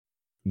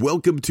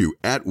Welcome to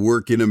At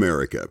Work in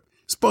America,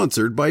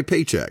 sponsored by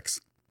Paychex.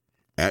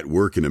 At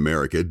Work in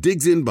America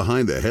digs in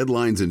behind the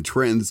headlines and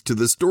trends to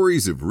the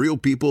stories of real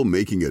people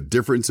making a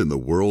difference in the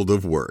world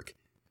of work.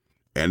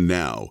 And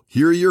now,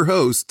 here are your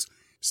hosts,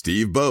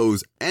 Steve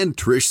Bowes and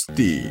Trish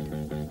Steed.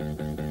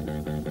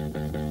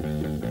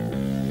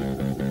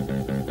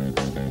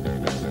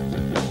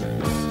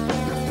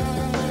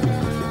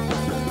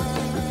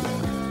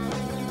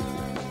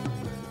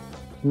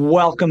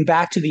 Welcome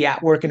back to the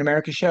At Work in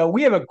America show.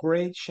 We have a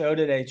great show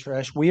today,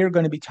 Trish. We are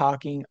going to be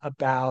talking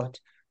about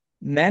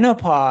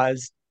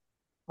menopause.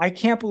 I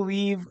can't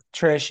believe,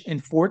 Trish, in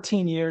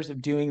 14 years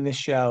of doing this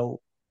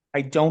show,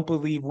 I don't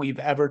believe we've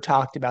ever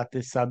talked about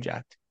this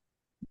subject.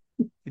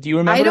 Do you I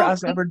remember don't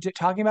us ever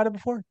talking about it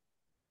before?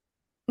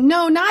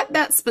 No, not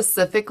that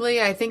specifically.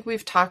 I think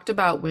we've talked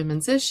about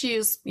women's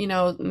issues,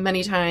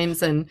 many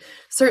times, and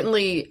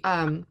certainly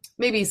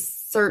maybe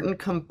certain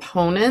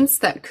components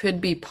that could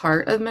be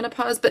part of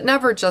menopause, but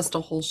never just a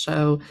whole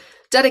show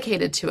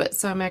dedicated to it.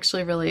 So I'm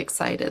actually really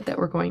excited that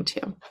we're going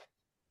to.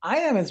 I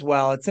am as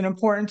well. It's an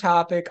important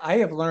topic. I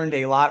have learned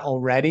a lot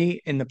already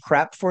in the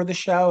prep for the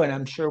show, and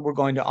I'm sure we're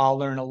going to all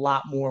learn a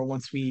lot more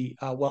once we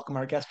welcome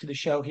our guest to the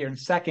show here in a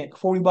second.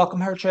 Before we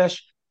welcome her,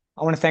 Trish,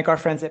 I want to thank our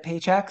friends at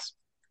Paychex.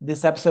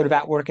 This episode of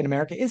At Work in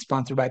America is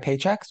sponsored by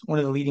Paychex, one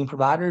of the leading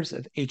providers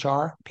of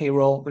HR,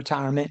 payroll,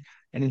 retirement,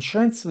 and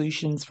insurance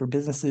solutions for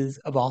businesses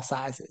of all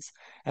sizes.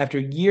 After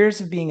years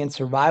of being in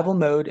survival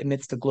mode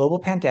amidst a global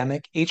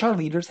pandemic, HR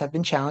leaders have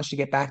been challenged to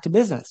get back to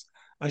business,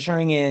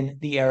 ushering in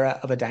the era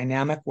of a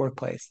dynamic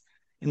workplace.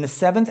 In the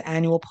 7th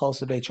annual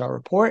Pulse of HR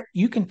report,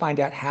 you can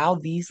find out how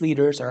these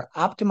leaders are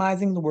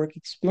optimizing the work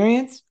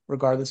experience,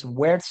 regardless of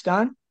where it's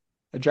done,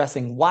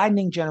 addressing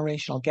widening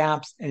generational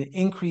gaps, and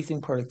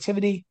increasing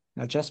productivity,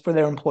 not just for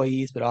their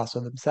employees, but also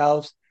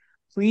themselves.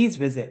 Please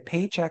visit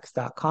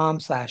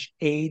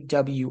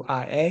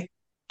paychex.com/AWIA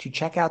to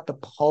check out the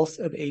Pulse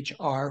of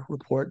HR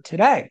report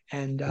today.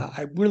 And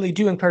I really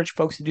do encourage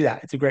folks to do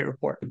that. It's a great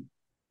report.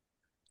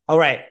 All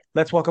right,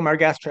 let's welcome our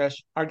guest,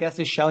 Trish. Our guest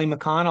is Shelly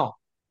McConnell.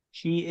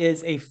 She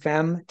is a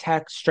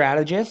femtech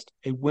strategist,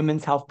 a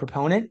women's health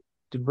proponent,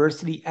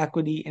 diversity,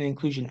 equity, and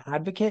inclusion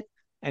advocate,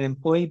 and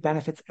employee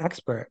benefits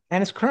expert,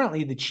 and is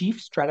currently the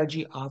Chief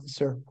Strategy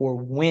Officer for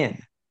WIN,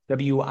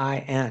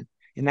 W-I-N.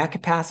 In that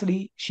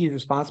capacity, she is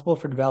responsible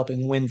for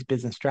developing WIN's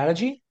business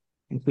strategy,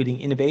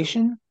 including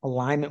innovation,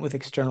 alignment with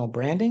external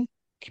branding,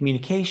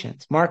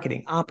 communications,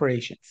 marketing,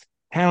 operations,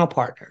 panel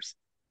partners,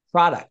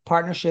 product,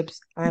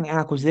 partnerships, and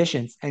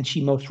acquisitions. And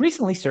she most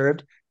recently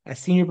served as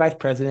Senior Vice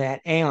President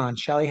at Aon.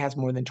 Shelly has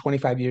more than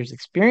 25 years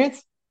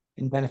experience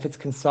in benefits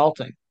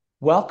consulting.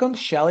 Welcome,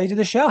 Shelly, to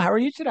the show. How are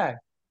you today?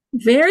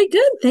 Very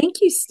good.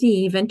 Thank you,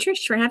 Steve and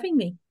Trish, for having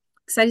me.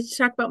 Excited to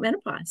talk about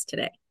menopause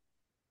today.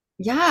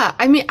 Yeah,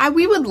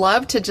 we would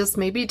love to just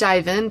maybe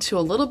dive into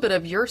a little bit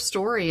of your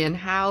story and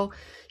how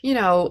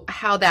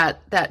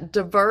that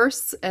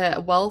diverse,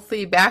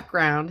 wealthy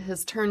background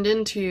has turned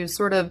into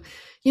sort of,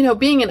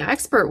 being an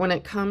expert when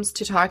it comes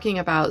to talking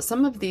about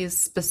some of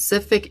these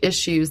specific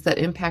issues that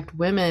impact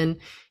women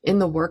in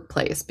the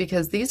workplace,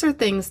 because these are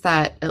things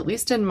that, at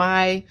least in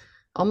my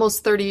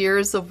almost 30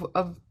 years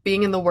of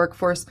being in the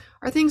workforce,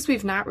 are things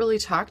we've not really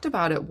talked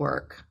about at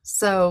work.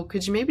 So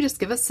could you maybe just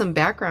give us some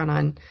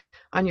background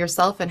on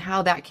yourself and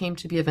how that came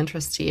to be of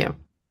interest to you?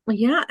 Well,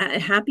 yeah,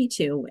 happy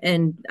to.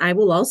 And I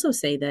will also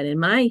say that in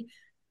my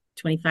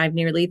 25,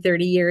 nearly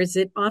 30 years,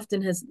 it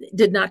often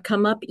did not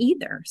come up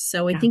either.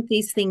 So I think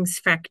these things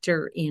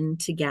factor in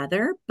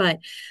together. But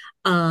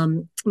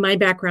my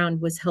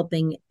background was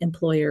helping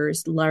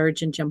employers,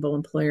 large and jumbo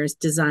employers,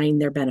 design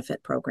their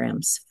benefit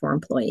programs for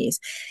employees.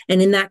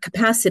 And in that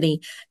capacity,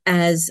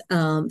 as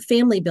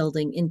family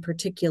building in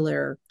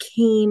particular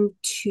came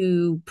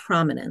to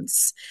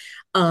prominence,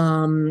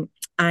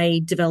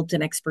 I developed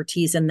an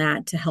expertise in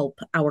that to help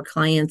our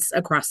clients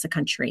across the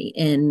country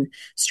in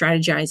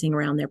strategizing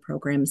around their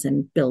programs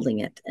and building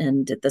it.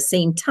 And at the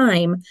same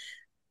time,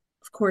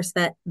 of course,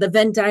 that the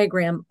Venn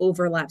diagram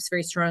overlaps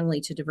very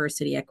strongly to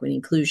diversity, equity,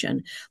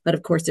 inclusion. But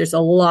of course, there's a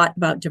lot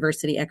about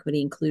diversity,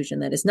 equity, inclusion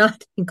that is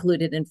not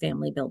included in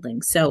family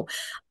building. So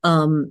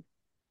I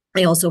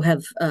also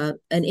have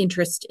an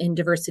interest in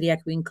diversity,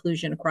 equity,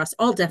 inclusion across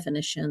all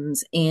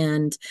definitions,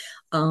 and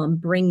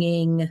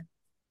bringing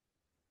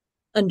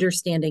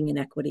understanding and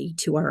equity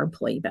to our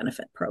employee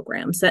benefit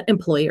programs that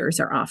employers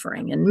are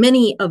offering. And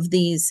many of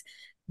these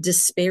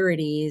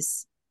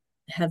disparities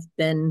have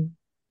been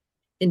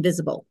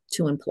invisible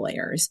to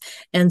employers.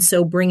 And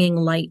so bringing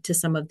light to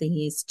some of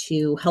these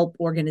to help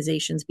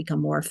organizations become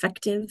more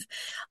effective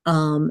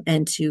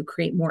and to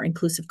create more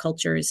inclusive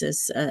cultures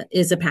is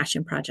a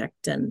passion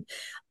project. And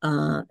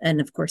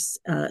of course,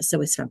 so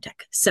is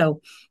Femtech.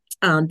 So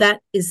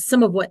that is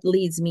some of what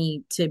leads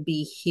me to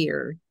be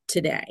here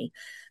today.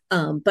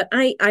 But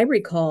I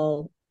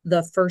recall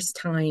the first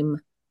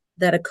time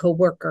that a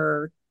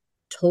coworker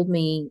told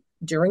me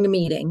during a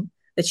meeting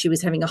that she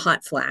was having a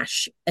hot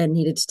flash and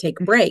needed to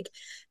take a break.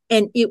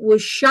 And it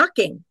was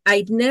shocking.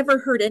 I'd never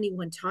heard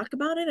anyone talk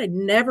about it. I'd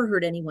never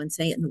heard anyone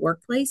say it in the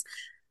workplace.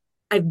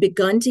 I've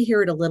begun to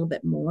hear it a little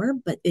bit more,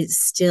 but it's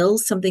still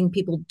something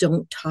people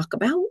don't talk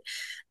about.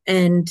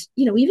 And,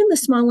 even the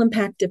small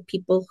impact of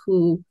people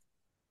who,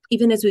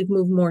 even as we've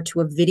moved more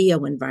to a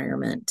video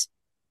environment,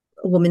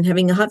 a woman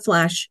having a hot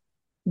flash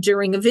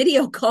during a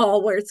video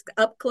call where it's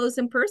up close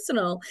and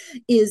personal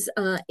is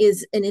an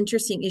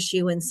interesting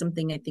issue, and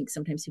something I think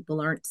sometimes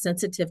people aren't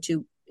sensitive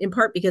to, in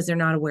part because they're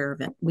not aware of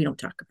it. We don't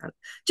talk about it,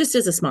 just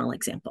as a small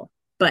example.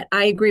 But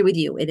I agree with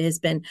you. It has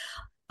been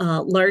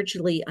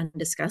largely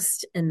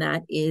undiscussed, and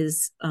that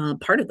is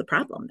part of the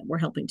problem that we're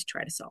helping to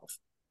try to solve.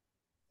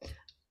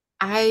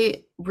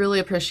 I really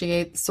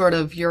appreciate sort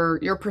of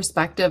your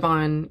perspective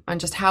on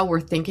just how we're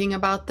thinking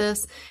about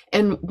this.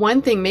 And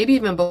one thing, maybe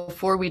even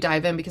before we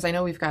dive in, because I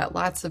know we've got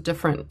lots of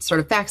different sort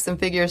of facts and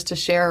figures to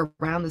share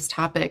around this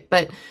topic,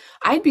 but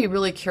I'd be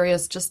really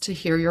curious just to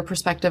hear your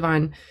perspective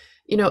on,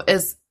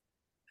 as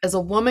a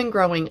woman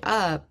growing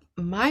up,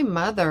 my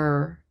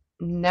mother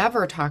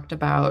never talked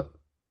about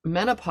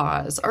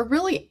menopause or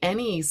really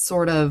any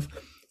sort of,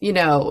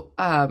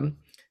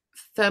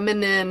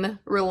 feminine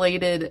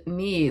related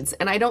needs.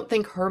 And I don't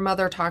think her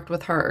mother talked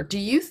with her. Do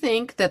you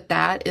think that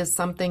that is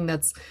something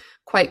that's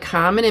quite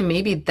common? And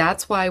maybe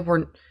that's why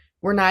we're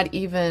not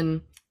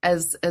even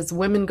as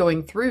women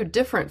going through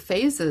different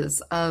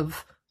phases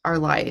of our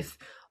life,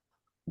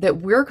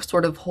 that we're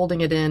sort of holding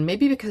it in,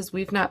 maybe because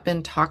we've not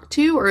been talked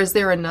to, or is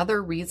there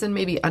another reason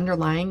maybe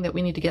underlying that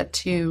we need to get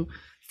to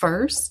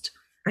first?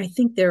 I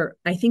think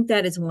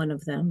that is one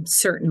of them,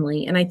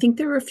 certainly. And I think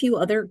there are a few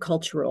other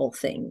cultural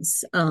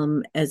things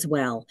as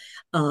well.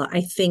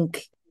 I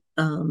think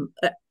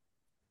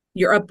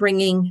your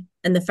upbringing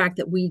and the fact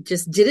that we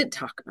just didn't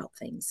talk about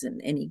things in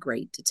any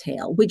great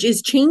detail, which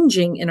is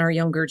changing in our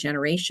younger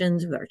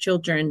generations with our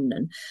children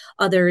and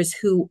others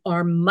who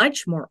are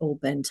much more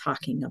open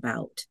talking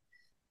about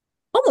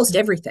almost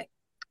everything.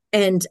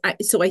 And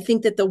so I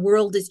think that the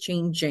world is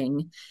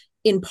changing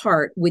in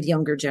part with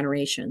younger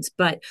generations,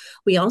 but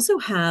we also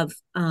have,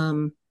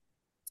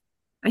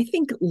 I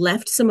think,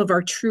 left some of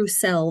our true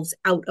selves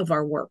out of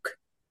our work.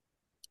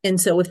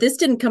 And so if this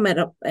didn't come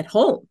at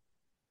home,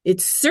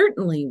 it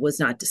certainly was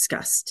not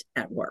discussed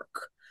at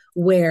work,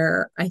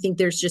 where I think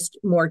there's just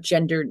more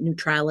gender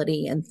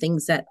neutrality, and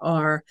things that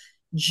are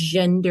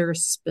gender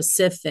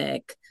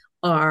specific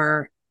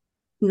are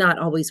not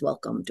always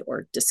welcomed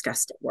or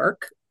discussed at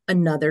work.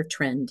 Another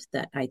trend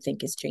that I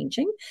think is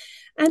changing.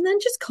 And then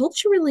just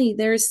culturally,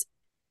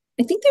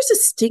 I think there's a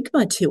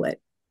stigma to it.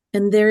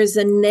 And there's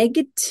a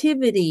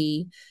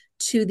negativity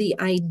to the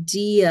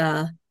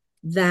idea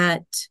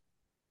that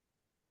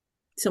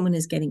someone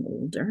is getting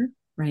older,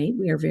 right?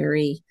 We are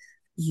very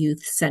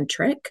youth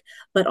centric,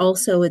 but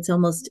also it's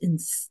almost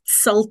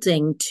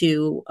insulting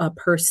to a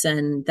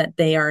person that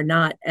they are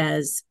not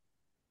as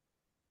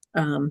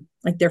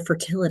like their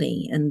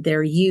fertility and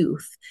their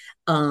youth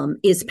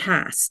is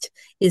past,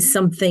 is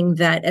something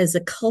that as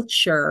a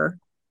culture,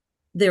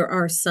 there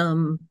are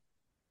some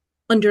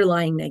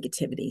underlying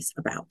negativities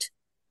about.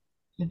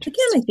 Again,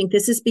 I think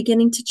this is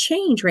beginning to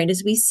change, right?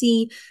 As we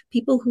see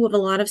people who have a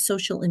lot of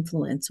social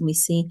influence, and we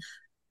see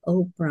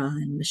Oprah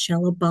and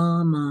Michelle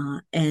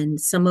Obama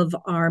and some of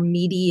our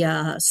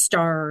media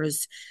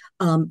stars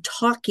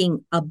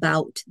talking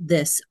about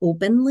this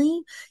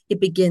openly, it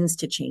begins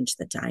to change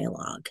the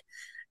dialogue.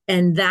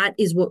 And that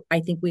is what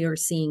I think we are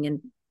seeing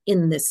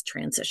in this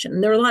transition.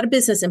 And there are a lot of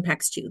business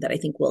impacts too that I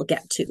think we'll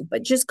get to,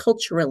 but just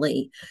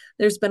culturally,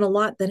 there's been a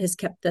lot that has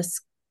kept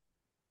this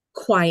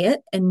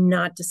quiet and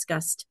not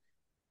discussed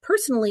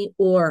personally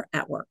or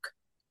at work.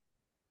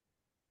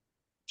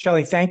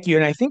 Shelley, thank you.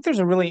 And I think there's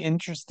a really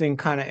interesting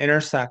kind of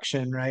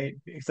intersection, right?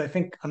 Because I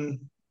think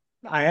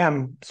I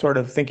am sort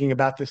of thinking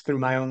about this through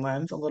my own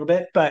lens a little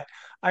bit, but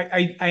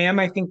I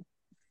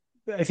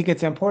think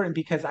it's important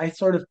because I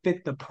sort of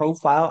fit the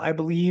profile, I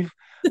believe,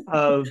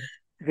 of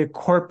the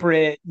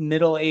corporate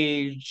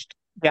middle-aged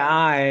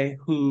guy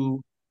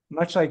who,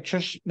 much like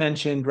Trish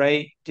mentioned,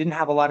 right, didn't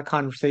have a lot of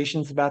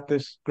conversations about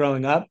this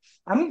growing up.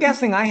 I'm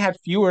guessing I had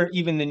fewer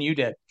even than you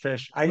did,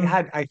 Trish. I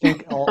had, I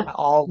think, Right.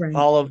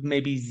 all of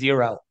maybe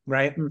zero,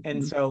 right?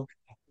 And so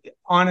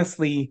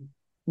honestly,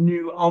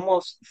 knew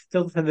almost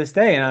still to this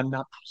day, and I'm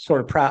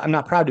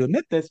not proud to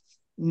admit this,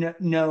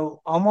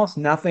 know almost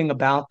nothing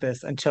about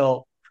this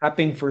until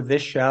prepping for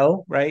this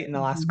show, right, in the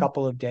last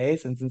couple of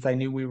days. And since I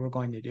knew we were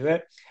going to do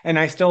it, and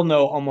I still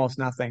know almost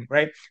nothing,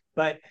 right?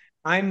 But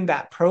I'm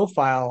that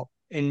profile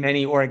in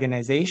many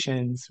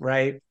organizations,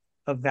 right,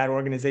 of that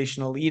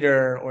organizational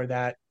leader or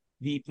that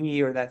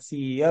VP or that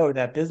CEO or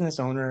that business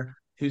owner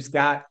who's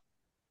got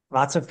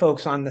lots of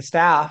folks on the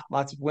staff,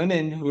 lots of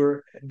women who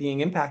are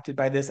being impacted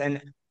by this.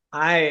 And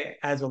I,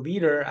 as a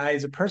leader, I,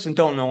 as a person,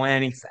 don't know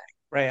anything,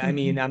 right? I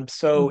mean, I'm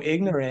so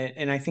ignorant,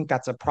 and I think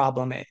that's a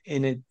problem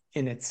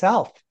in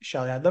itself.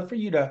 Shelley, I'd love for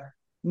you to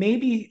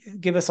maybe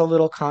give us a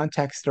little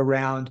context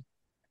around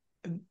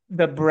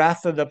the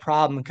breadth of the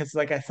problem, because,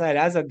 like I said,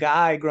 as a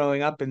guy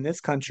growing up in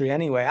this country,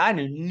 anyway,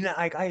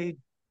 I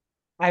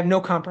have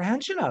no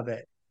comprehension of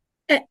it.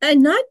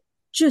 And not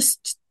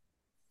just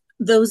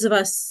those of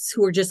us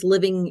who are just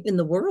living in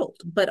the world,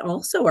 but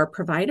also our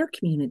provider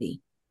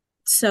community.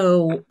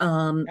 So,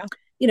 Yeah.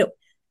 you know,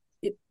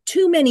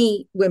 too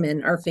many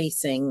women are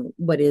facing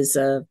what is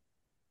a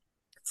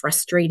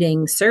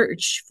frustrating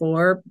search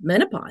for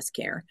menopause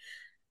care.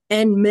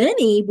 And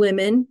many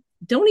women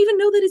don't even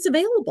know that it's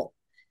available.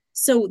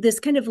 So, this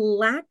kind of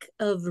lack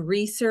of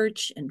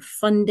research and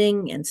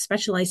funding and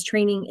specialized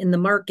training in the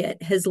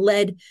market has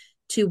led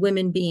to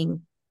women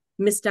being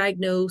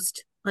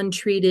misdiagnosed,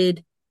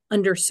 untreated,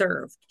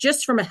 underserved,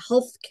 just from a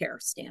healthcare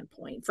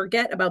standpoint.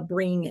 Forget about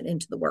bringing it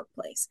into the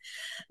workplace.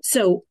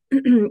 So,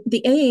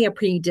 the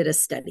AARP did a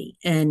study,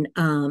 and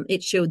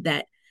it showed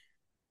that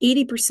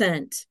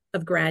 80%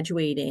 of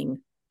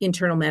graduating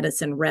internal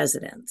medicine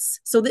residents,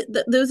 so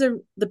those are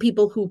the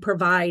people who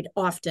provide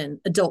often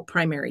adult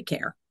primary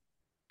care,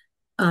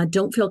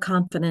 don't feel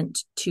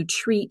confident to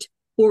treat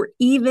or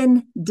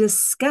even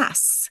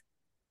discuss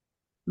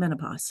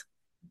menopause.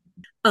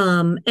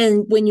 And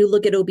when you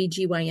look at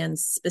OBGYNs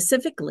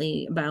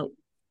specifically, about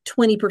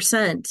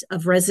 20%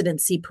 of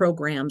residency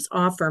programs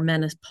offer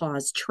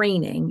menopause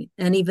training.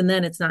 And even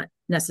then, it's not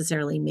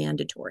necessarily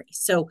mandatory.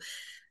 So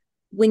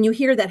when you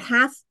hear that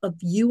half of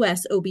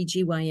US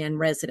OBGYN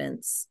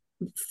residents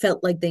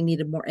felt like they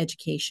needed more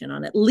education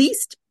on at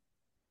least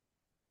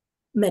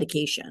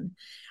medication,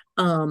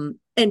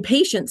 and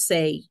patients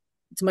say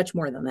it's much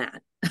more than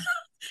that.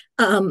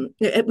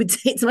 It would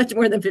say it's much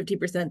more than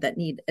 50% that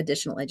need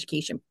additional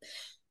education.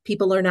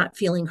 People are not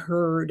feeling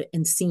heard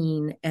and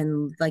seen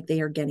and like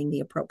they are getting the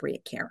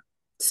appropriate care.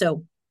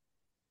 So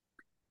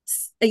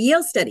a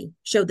Yale study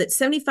showed that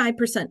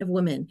 75% of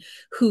women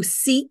who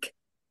seek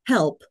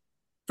help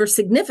for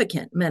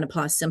significant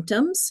menopause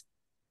symptoms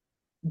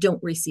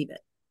don't receive it.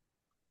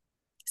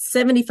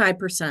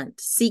 75%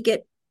 seek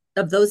it,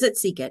 of those that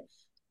seek it,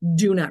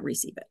 do not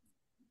receive it.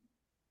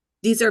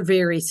 These are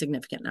very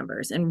significant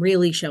numbers and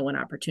really show an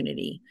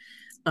opportunity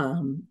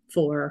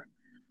for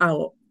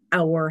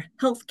our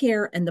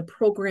healthcare and the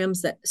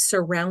programs that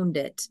surround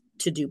it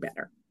to do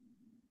better.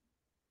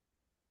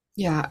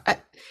 Yeah,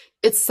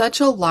 it's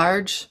such a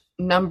large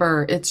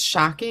number. It's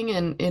shocking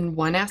in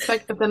one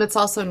aspect, but then it's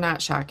also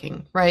not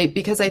shocking, right?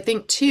 Because I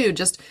think too,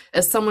 just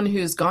as someone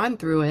who's gone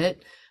through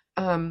it,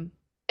 and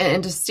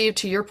to Steve,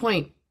 to your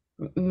point,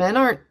 men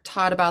aren't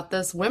taught about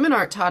this, women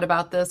aren't taught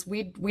about this.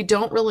 We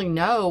don't really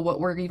know what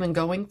we're even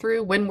going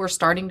through when we're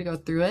starting to go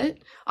through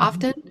it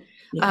often.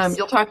 Yes.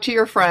 You'll talk to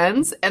your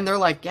friends and they're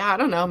like, yeah, I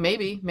don't know,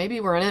 maybe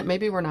we're in it,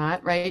 maybe we're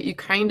not, right? You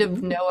kind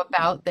of know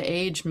about the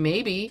age,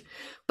 maybe,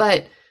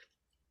 but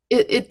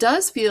it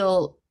does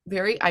feel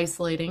very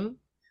isolating.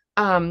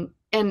 And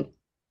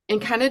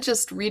kind of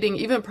just reading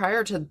even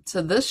prior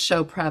to this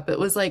show prep, it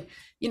was like,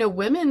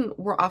 women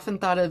were often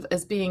thought of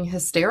as being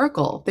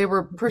hysterical. They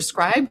were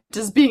prescribed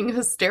as being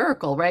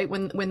hysterical, right?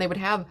 When they would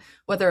have,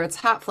 whether it's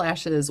hot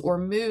flashes or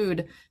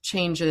mood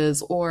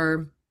changes,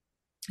 or,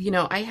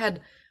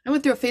 I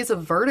went through a phase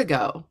of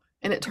vertigo,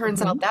 and it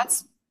turns out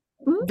that's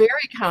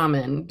very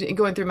common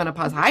going through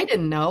menopause. I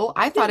didn't know.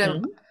 I thought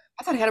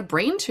I had a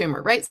brain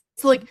tumor, right?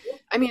 So like,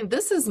 I mean,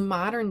 this is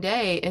modern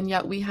day, and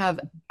yet we have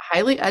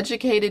highly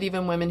educated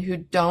even women who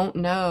don't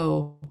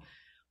know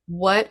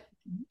what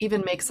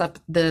even makes up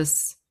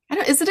this. I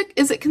don't,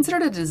 is it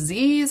considered a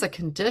disease, a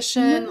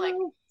condition? No, like,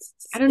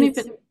 I don't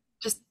even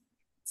just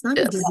it's not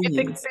a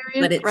disease,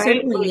 but it right?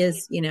 certainly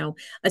is,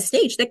 a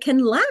stage that can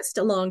last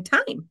a long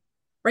time,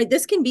 right?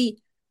 This can be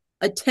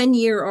a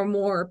 10-year or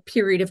more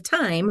period of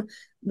time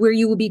where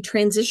you will be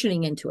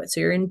transitioning into it. So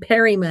you're in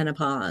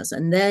perimenopause,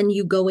 and then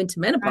you go into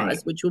menopause, Right.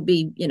 which will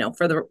be,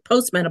 for the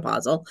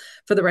postmenopausal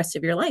for the rest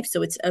of your life.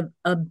 So it's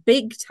a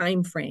big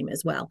time frame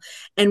as well.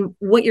 And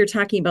what you're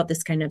talking about,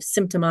 this kind of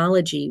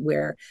symptomology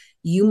where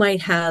you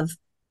might have,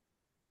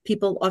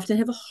 people often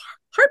have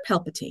heart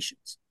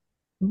palpitations.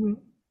 Mhm.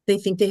 They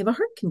think they have a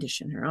heart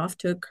condition, or off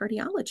to a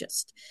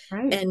cardiologist.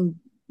 Right. And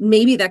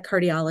maybe that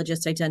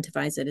cardiologist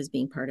identifies it as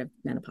being part of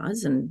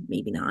menopause, and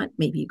maybe not.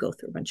 Maybe you go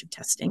through a bunch of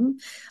testing,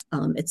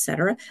 et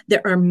cetera.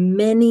 There are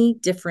many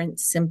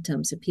different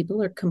symptoms that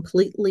people are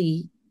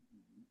completely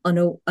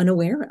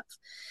unaware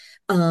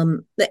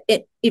of.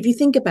 If you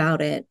think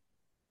about it,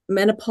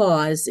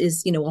 menopause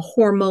is, a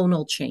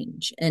hormonal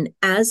change. And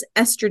as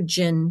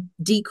estrogen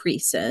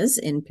decreases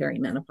in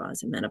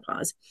perimenopause and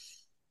menopause,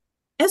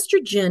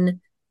 estrogen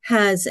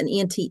has an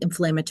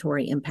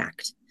anti-inflammatory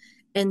impact.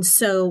 And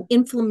so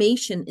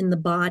inflammation in the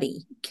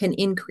body can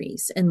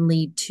increase and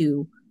lead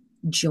to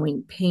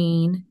joint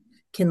pain,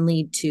 can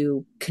lead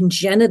to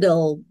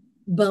congenital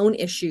bone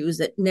issues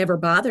that never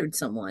bothered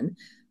someone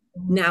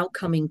now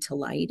coming to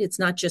light. It's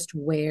not just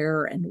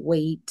wear and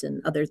weight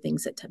and other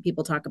things that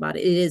people talk about.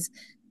 It is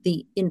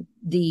the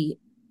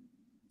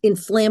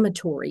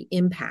inflammatory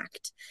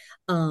impact.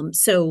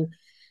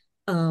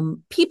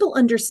 People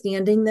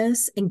understanding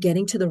this and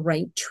getting to the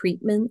right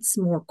treatments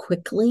more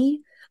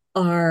quickly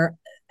are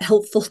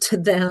helpful to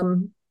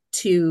them,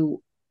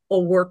 to a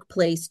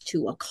workplace,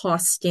 to a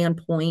cost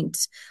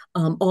standpoint,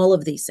 all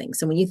of these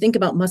things. And when you think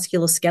about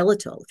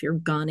musculoskeletal, if you're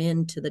gone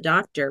into the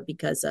doctor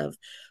because of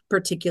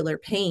particular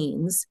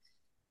pains,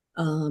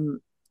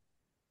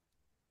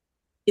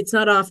 it's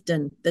not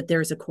often that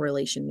there's a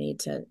correlation made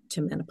to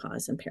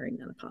menopause and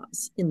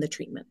perimenopause in the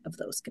treatment of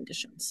those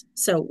conditions.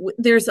 So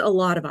there's a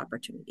lot of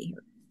opportunity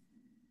here.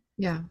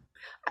 Yeah.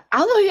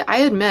 Although I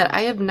admit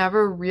I have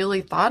never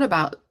really thought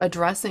about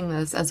addressing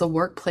this as a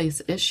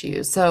workplace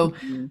issue. So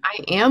I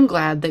am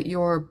glad that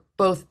you're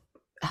both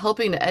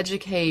helping to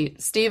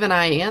educate Steve and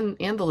I and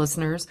the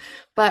listeners,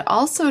 but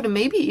also to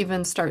maybe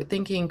even start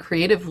thinking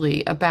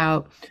creatively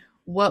about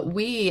what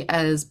we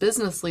as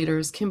business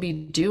leaders can be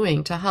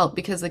doing to help.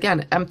 Because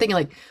again, I'm thinking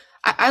like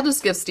I'll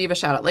just give Steve a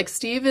shout out. Like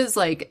Steve is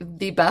like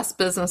the best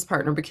business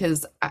partner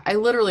because I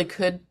literally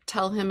could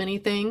tell him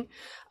anything.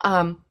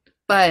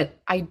 But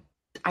I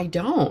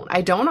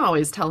don't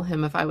always tell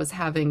him if I was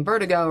having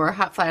vertigo or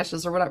hot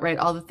flashes or whatever, right?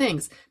 All the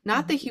things.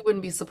 Not that he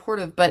wouldn't be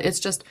supportive, but it's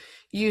just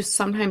you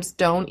sometimes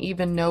don't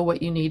even know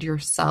what you need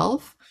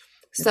yourself.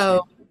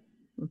 So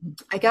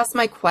I guess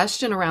my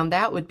question around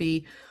that would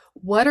be,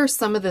 what are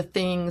some of the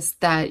things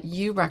that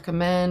you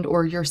recommend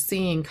or you're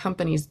seeing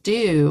companies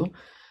do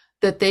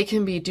that they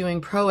can be doing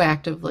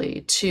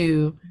proactively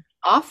to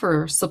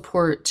offer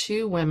support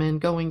to women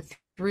going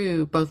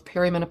through both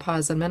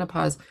perimenopause and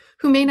menopause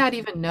who may not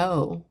even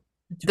know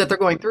that they're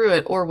going through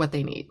it or what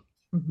they need?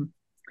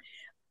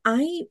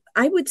 I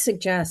would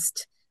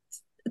suggest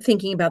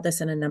thinking about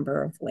this in a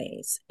number of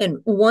ways. And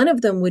one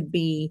of them would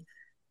be,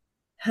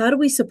 how do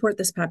we support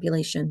this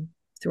population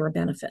through our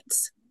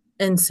benefits?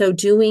 And so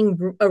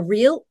doing a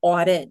real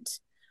audit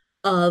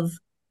of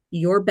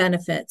your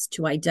benefits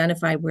to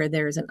identify where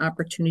there's an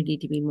opportunity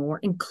to be more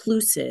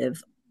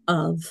inclusive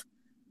of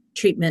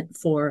treatment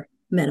for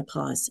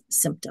menopause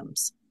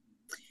symptoms,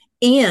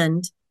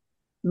 and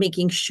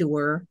making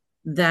sure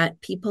that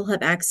people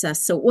have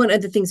access. So one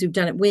of the things we've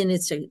done at WIN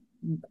is to,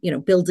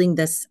 building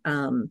this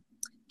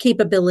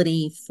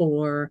capability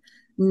for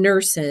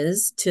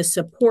nurses to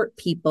support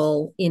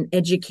people in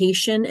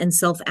education and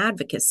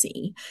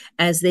self-advocacy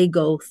as they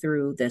go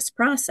through this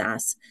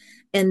process.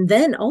 And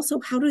then also,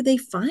 how do they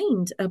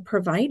find a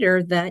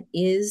provider that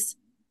is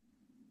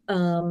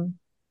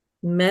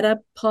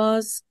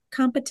menopause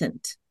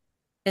competent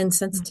and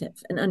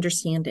sensitive and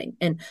understanding?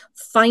 And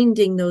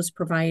finding those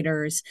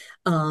providers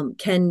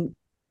can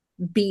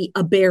be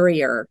a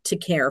barrier to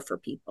care for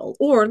people.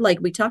 Or like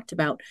we talked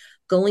about,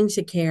 going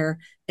to care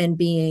and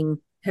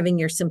having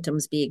your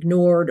symptoms be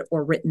ignored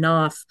or written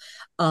off,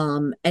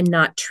 and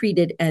not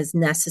treated as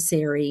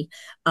necessary,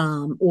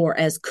 or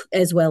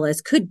as well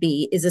as could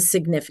be, is a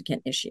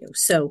significant issue.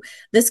 So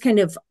this kind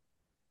of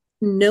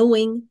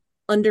knowing,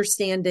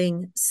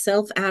 understanding,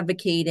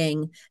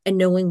 self-advocating, and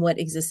knowing what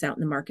exists out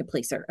in the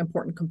marketplace are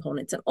important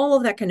components. And all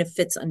of that kind of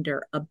fits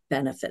under a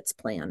benefits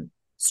plan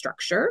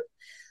structure.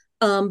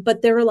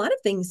 But there are a lot of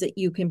things that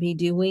you can be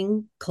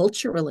doing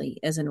culturally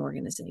as an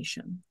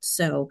organization.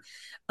 So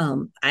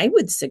I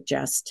would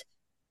suggest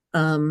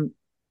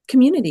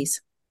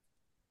communities.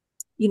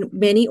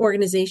 Many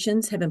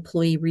organizations have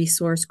employee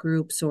resource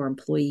groups or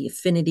employee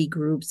affinity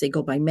groups. They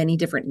go by many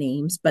different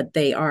names, but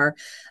they are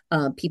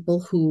people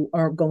who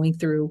are going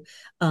through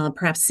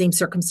perhaps same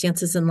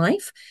circumstances in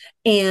life,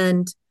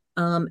 and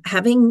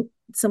having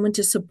someone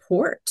to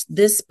support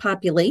this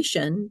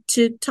population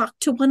to talk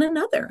to one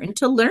another and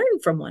to learn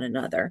from one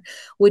another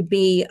would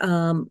be,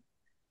 I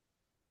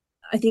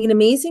think, an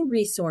amazing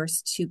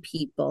resource to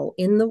people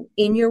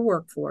in your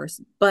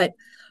workforce, but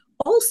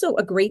also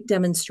a great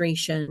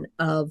demonstration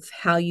of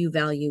how you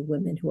value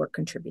women who are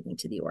contributing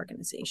to the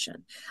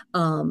organization.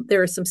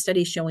 There are some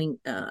studies showing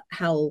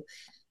how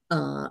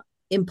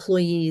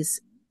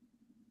employees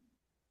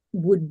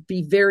would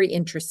be very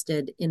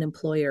interested in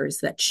employers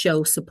that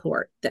show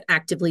support, that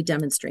actively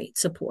demonstrate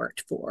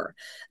support for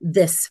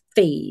this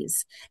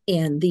phase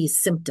and these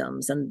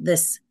symptoms and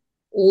this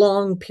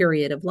long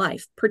period of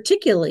life,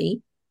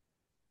 particularly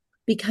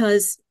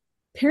because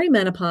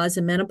perimenopause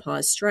and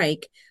menopause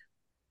strike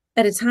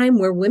at a time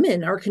where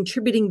women are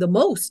contributing the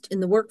most in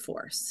the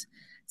workforce.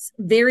 It's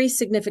very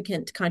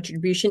significant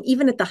contribution,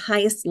 even at the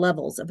highest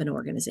levels of an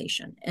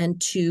organization. And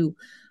to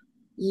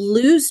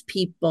lose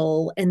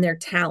people and their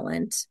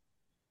talent,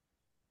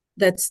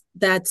 that's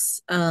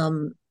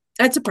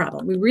a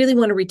problem. We really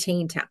want to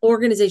retain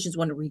organizations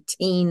want to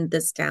retain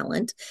this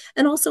talent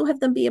and also have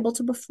them be able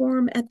to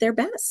perform at their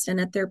best and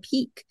at their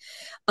peak.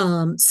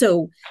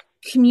 So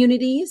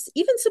communities,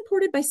 even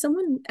supported by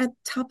someone at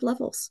top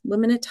levels,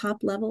 women at top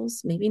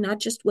levels, maybe not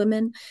just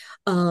women,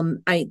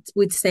 I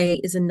would say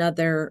is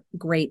another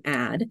great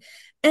add.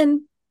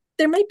 And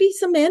there might be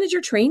some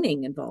manager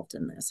training involved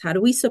in this. How do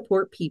we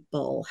support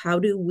people? How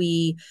do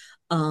we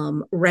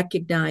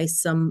recognize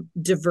some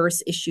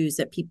diverse issues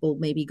that people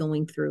may be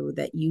going through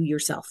that you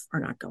yourself are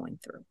not going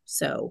through?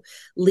 So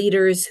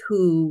leaders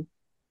who,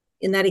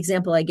 in that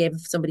example I gave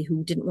of somebody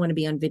who didn't want to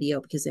be on video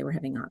because they were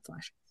having a hot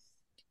flash.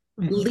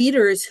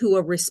 Leaders who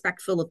are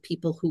respectful of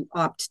people who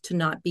opt to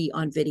not be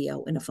on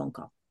video in a phone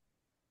call,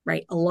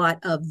 right? A lot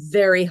of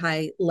very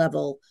high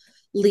level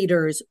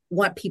leaders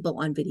want people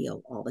on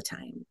video all the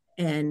time.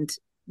 And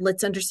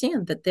let's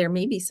understand that there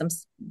may be some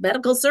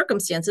medical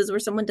circumstances where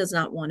someone does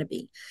not want to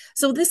be.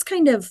 So this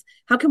kind of,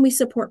 how can we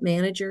support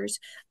managers?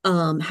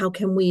 How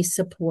can we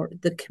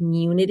support the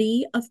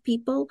community of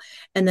people?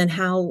 And then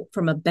how,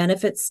 from a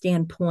benefit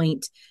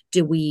standpoint,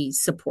 do we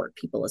support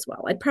people as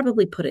well? I'd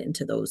probably put it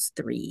into those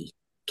three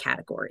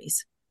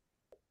categories.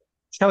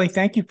 Shelley,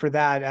 thank you for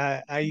that.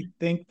 I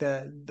think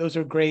that those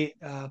are great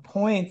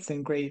points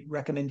and great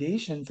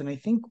recommendations. And I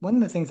think one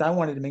of the things I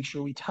wanted to make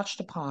sure we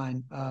touched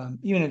upon,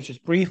 even if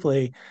just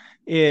briefly,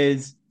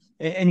 is,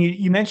 and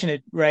you mentioned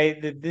it,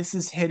 right, that this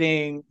is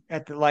hitting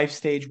at the life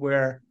stage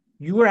where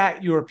you are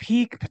at your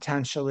peak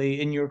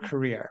potentially in your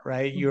career,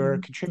 right? You're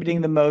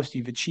contributing the most,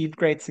 you've achieved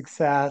great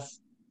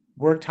success,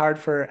 worked hard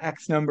for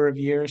X number of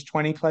years,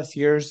 20 plus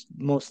years,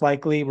 most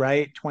likely,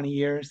 right? 20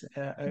 years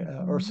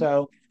or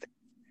so.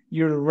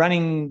 You're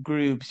running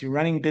groups, you're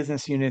running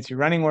business units, you're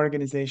running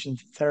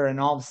organizations, et cetera, and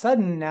all of a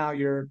sudden now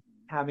you're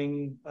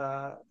having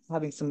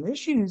some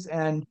issues,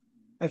 and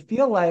I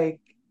feel like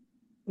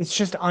it's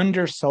just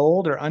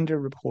undersold or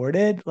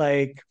underreported.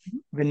 Like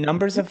the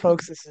numbers of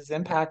folks this is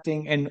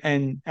impacting,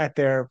 and at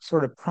their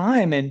sort of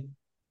prime, and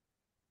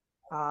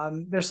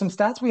there's some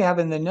stats we have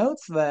in the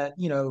notes that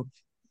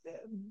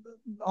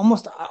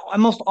almost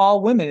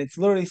all women. It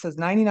literally says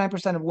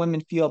 99% of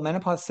women feel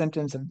menopause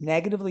symptoms have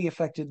negatively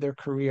affected their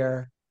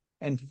career,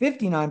 and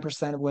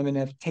 59% of women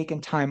have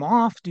taken time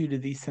off due to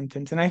these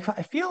symptoms. And I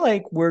feel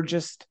like we're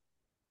just,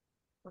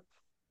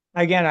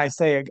 again, I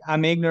say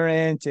I'm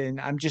ignorant, and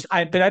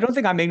but I don't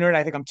think I'm ignorant.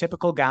 I think I'm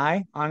typical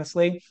guy,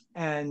 honestly.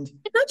 And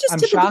not just I'm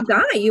typical shocked.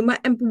 guy.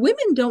 And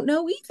women don't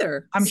know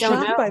either. I'm Don't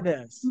shocked know. by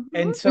this.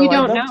 And We so I'd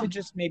don't love know. to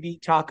just maybe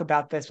talk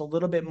about this a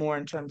little bit more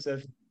in terms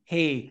of,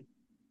 hey,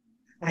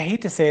 I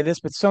hate to say this,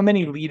 but so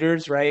many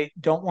leaders, right,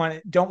 don't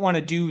want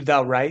to do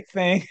the right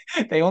thing.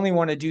 They only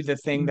want to do the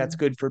thing that's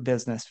good for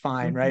business.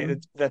 Fine, right?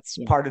 That's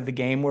Yeah. part of the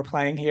game we're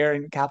playing here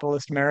in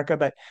capitalist America.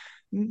 But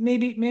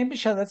maybe,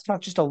 Michelle, let's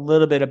talk just a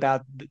little bit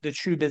about the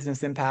true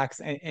business impacts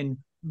and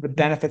the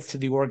benefits to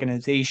the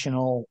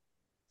organizational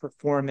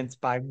performance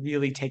by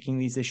really taking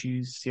these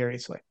issues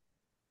seriously.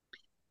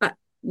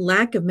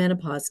 Lack of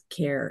menopause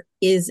care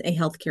is a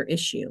healthcare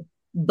issue,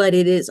 but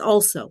it is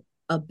also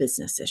a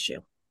business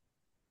issue.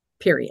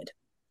 Period.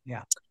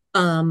 Yeah.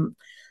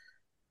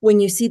 When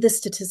you see the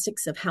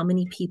statistics of how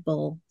many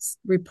people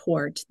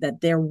report that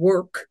their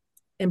work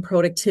and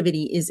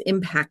productivity is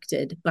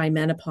impacted by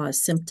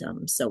menopause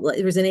symptoms. So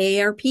there was an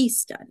AARP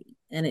study,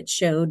 and it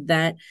showed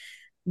that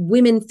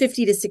women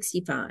 50 to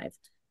 65,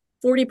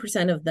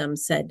 40% of them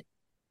said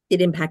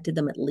it impacted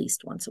them at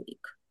least once a week.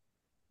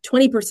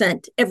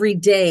 20% every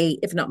day,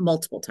 if not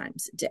multiple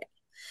times a day.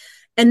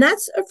 And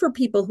that's for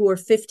people who are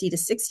 50 to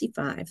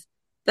 65.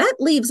 That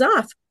leaves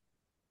off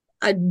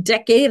a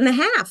decade and a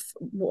half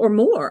or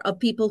more of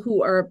people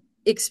who are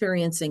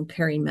experiencing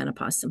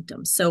perimenopause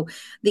symptoms. So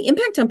the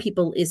impact on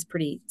people is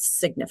pretty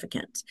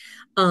significant.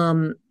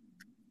 And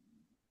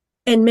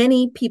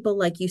many people,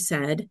 like you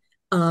said,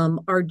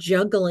 are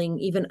juggling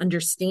even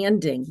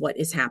understanding what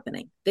is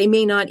happening. They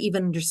may not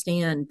even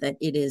understand that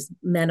it is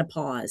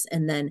menopause,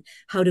 and then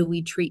how do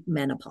we treat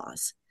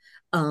menopause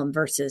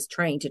versus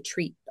trying to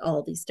treat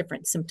all these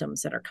different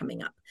symptoms that are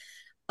coming up.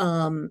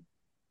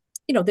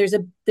 There's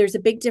a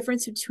big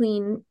difference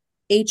between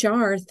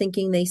HR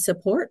thinking they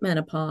support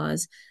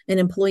menopause and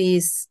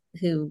employees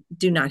who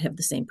do not have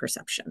the same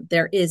perception.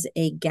 There is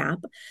a gap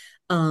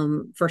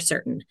for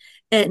certain.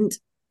 And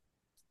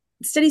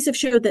studies have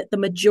showed that the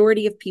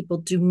majority of people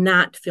do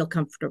not feel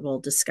comfortable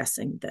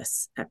discussing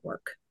this at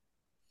work.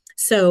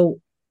 So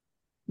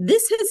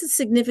this has a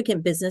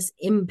significant business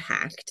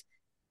impact.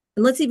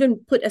 And let's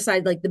even put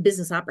aside like the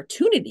business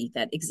opportunity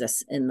that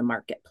exists in the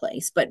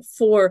marketplace. But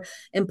for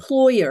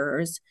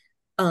employers,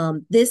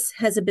 this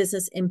has a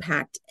business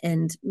impact,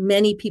 and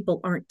many people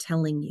aren't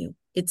telling you.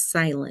 It's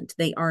silent.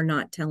 They are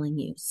not telling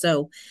you.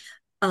 So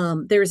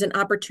there's an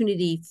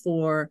opportunity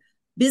for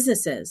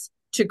businesses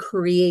to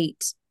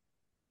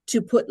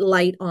put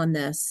light on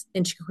this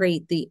and to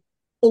create the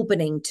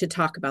opening to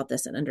talk about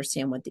this and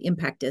understand what the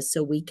impact is,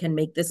 so we can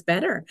make this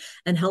better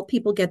and help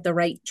people get the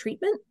right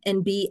treatment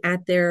and be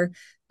at their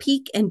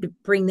peak and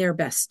bring their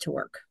best to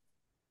work.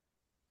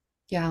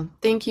 Yeah,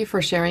 thank you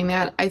for sharing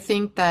that. I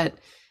think that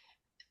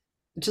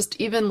just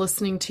even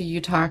listening to you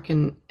talk,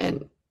 and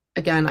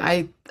again,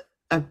 I've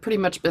pretty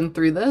much been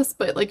through this,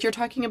 but like you're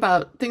talking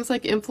about things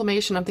like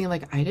inflammation, I'm thinking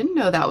like, I didn't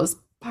know that was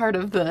part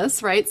of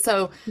this, right?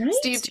 So Right?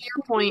 Steve, to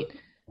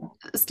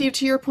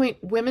your point,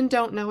 women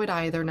don't know it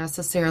either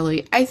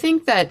necessarily. I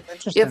think that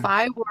Interesting.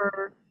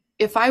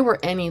 if I were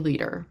any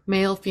leader,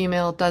 male,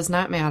 female, does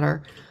not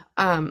matter.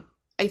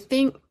 I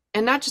think,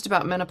 and not just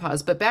about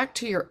menopause, but back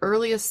to your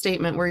earliest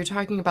statement where you're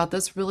talking about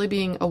this really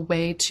being a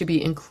way to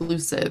be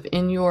inclusive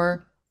in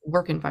your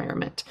work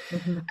environment.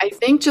 I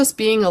think just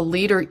being a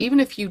leader, even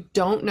if you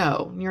don't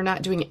know, you're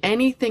not doing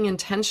anything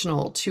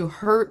intentional to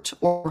hurt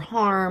or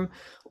harm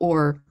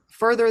or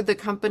further the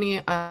company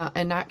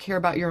and not care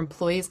about your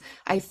employees.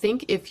 I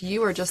think if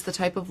you are just the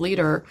type of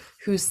leader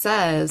who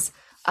says,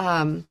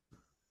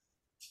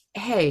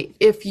 hey,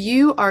 if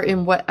you are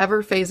in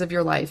whatever phase of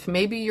your life,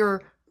 maybe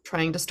you're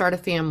trying to start a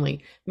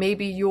family,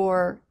 maybe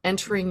you're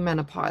entering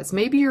menopause,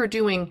 maybe you're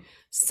going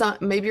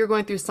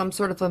through some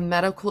sort of a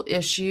medical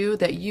issue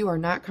that you are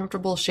not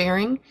comfortable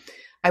sharing.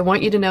 I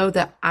want you to know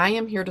that I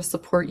am here to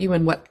support you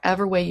in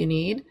whatever way you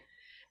need.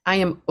 I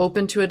am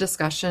open to a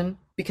discussion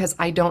because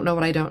I don't know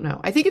what I don't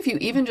know. I think if you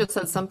even just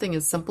said something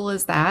as simple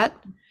as that,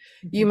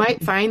 you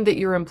might find that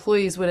your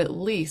employees would at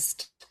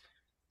least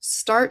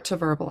start to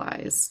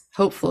verbalize,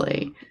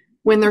 hopefully,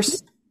 when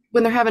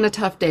they're having a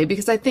tough day,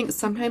 because I think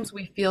sometimes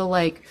we feel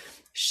like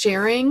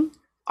sharing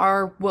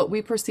our what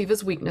we perceive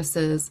as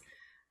weaknesses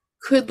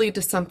could lead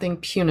to something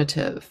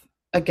punitive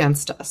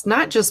against us,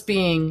 not just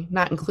being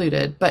not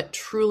included, but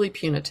truly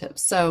punitive.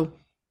 So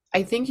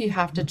I think you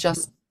have to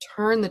just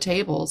turn the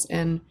tables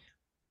and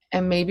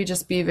maybe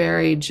just be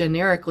very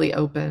generically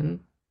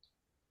open.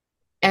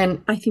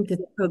 And I think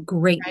that's a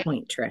great right,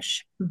 point,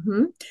 Trish.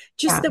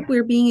 Just yeah, that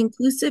we're being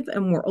inclusive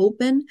and we're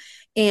open.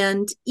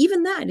 And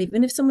even that,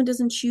 even if someone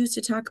doesn't choose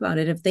to talk about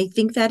it, if they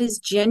think that is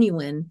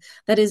genuine,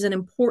 that is an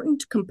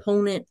important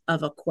component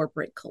of a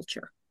corporate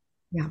culture.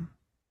 yeah.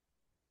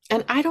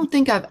 And I don't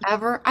think I've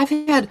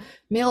had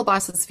male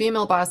bosses,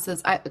 female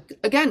bosses.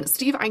 Again,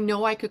 Steve, I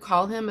know I could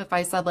call him if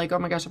I said like, oh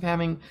my gosh, I'm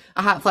having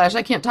a hot flash.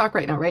 I can't talk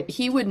right now, right?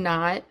 He would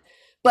not,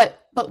 but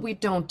we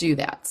don't do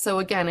that. So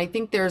again, I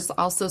think there's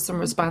also some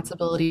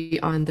responsibility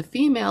on the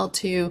female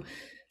to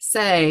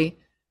say,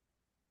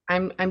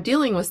 I'm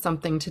dealing with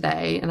something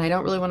today and I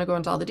don't really want to go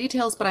into all the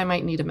details, but I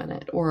might need a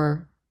minute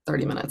or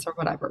 30 minutes or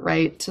whatever,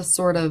 right? To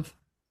sort of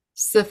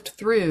sift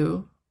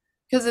through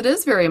because it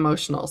is very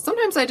emotional.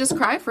 Sometimes I just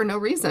cry for no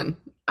reason.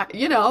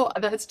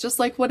 That's just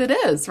like what it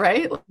is,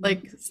 right?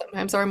 Like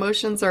sometimes our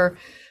emotions are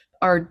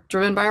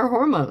driven by our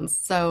hormones.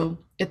 So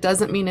it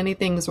doesn't mean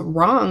anything's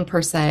wrong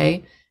per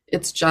se.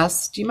 It's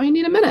just you might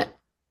need a minute,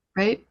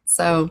 right?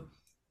 So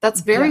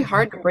that's very Yeah.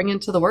 hard to bring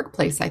into the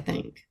workplace, I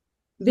think.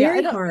 Yeah, I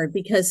Very don't. hard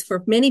because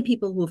for many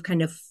people who have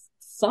kind of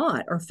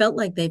fought or felt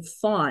like they've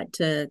fought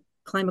to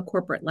climb a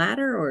corporate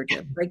ladder or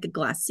to break a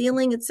glass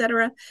ceiling,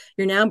 etc.,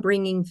 you're now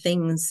bringing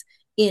things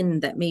in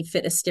that may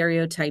fit a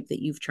stereotype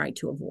that you've tried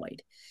to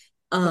avoid,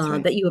 That's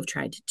right. that you have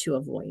tried to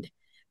avoid.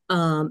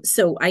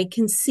 So I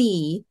can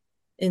see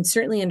and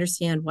certainly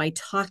understand why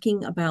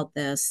talking about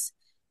this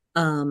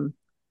um,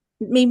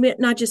 may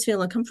not just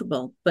feel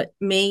uncomfortable, but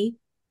may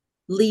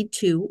lead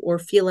to or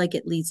feel like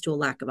it leads to a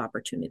lack of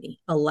opportunity,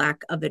 a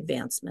lack of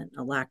advancement,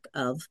 a lack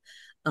of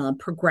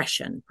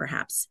progression,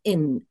 perhaps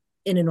in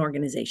an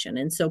organization.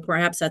 And so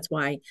perhaps that's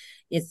why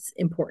it's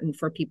important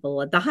for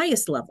people at the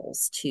highest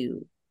levels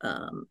to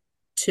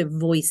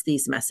voice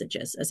these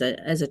messages as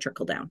a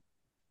trickle down.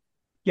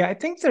 Yeah, I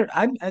think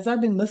as I've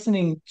been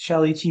listening,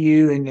 Shelley, to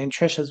you and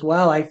Trish as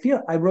well,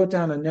 I wrote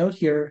down a note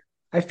here.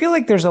 I feel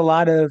like there's a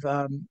lot of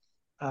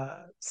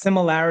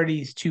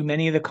similarities to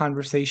many of the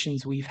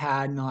conversations we've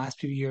had in the last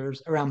few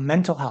years around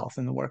mental health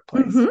in the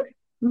workplace.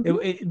 Mm-hmm.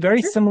 Mm-hmm.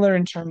 Very Sure. similar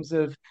in terms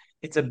of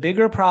it's a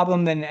bigger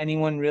problem than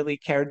anyone really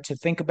cared to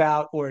think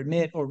about or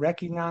admit or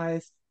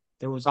recognize.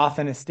 There was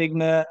often a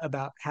stigma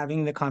about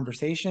having the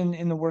conversation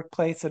in the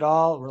workplace at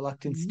all,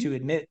 reluctance Mm-hmm. to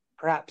admit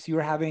perhaps you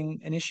were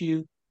having an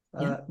issue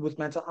Yeah. with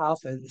mental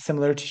health,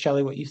 similar to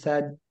Shelley, what you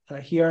said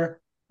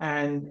here.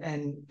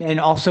 And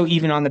also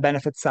even on the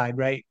benefits side,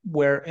 right,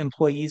 where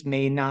employees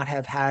may not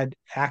have had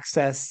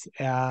access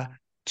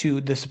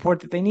to the support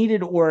that they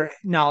needed or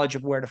knowledge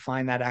of where to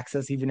find that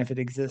access, even if it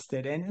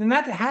existed. And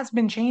that has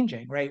been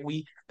changing, right?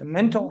 The Mm-hmm.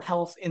 mental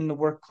health in the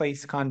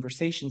workplace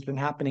conversation has been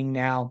happening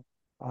now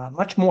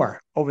much more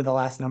over the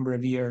last number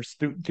of years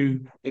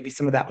through maybe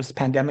some of that was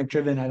pandemic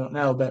driven. I don't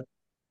know, but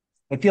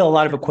I feel a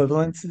lot of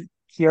equivalence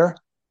here.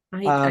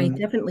 I Um,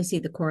 definitely see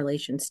the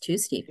correlations too,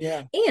 Steve.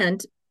 yeah,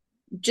 And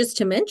just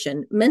to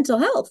mention, mental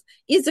health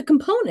is a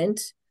component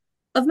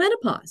of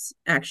menopause,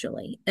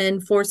 actually.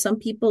 And for some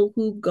people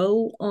who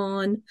go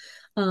on,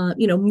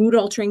 mood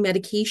altering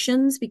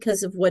medications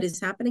because of what is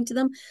happening to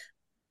them,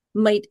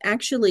 might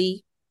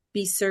actually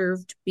be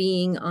served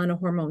being on a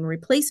hormone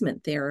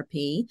replacement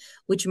therapy,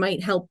 which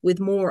might help with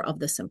more of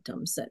the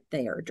symptoms that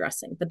they are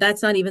addressing. But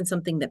that's not even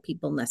something that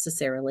people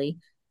necessarily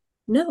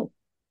know.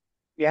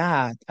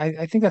 yeah,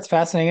 I think that's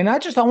fascinating. And I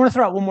want to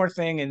throw out one more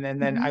thing, and then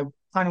Mm-hmm. I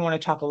kind of want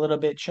to talk a little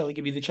bit, Shelley,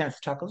 give you the chance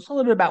to talk just a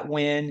little bit about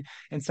WIN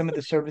and some of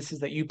the services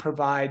that you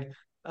provide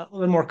a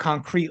little more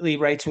concretely,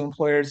 right, to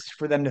employers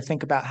for them to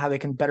think about how they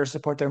can better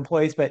support their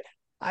employees. But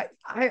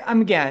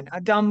I'm again a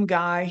dumb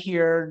guy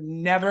here,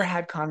 never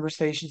had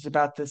conversations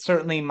about this.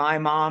 Certainly, my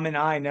mom and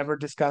I never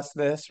discussed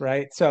this,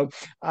 right? So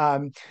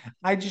um,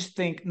 I just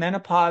think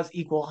menopause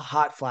equal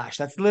hot flash.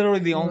 That's literally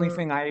the only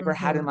thing I ever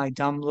had in Mm-hmm. my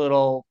dumb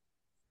little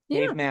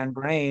Yeah. caveman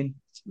brain.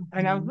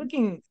 And I was Mm-hmm.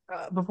 looking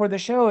before the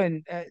show,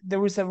 and there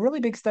was a really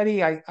big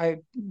study I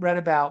read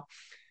about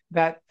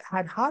that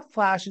had hot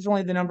flash is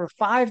only the number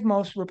five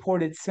most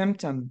reported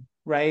symptom,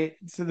 right?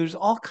 So there's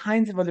all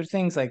kinds of other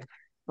things like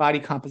body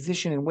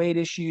composition and weight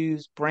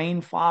issues,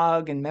 brain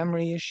fog and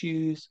memory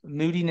issues,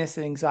 moodiness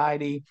and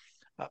anxiety,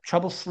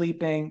 trouble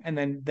sleeping, and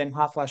then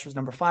hot flash was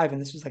number five,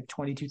 and this was like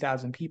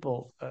 22,000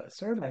 people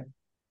surveyed.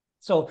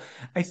 So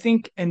I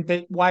think,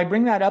 and why I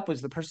bring that up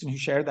was the person who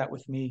shared that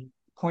with me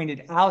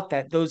pointed out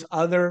that those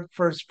other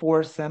first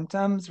four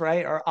symptoms,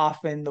 right, are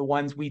often the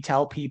ones we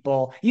tell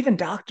people, even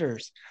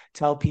doctors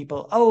tell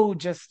people, oh,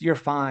 just you're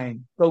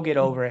fine. Go get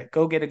over it.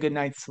 Go get a good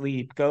night's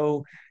sleep.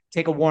 Go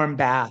take a warm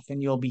bath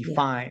and you'll be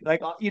fine.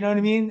 Like, you know what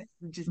I mean?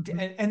 Just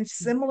and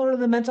similar to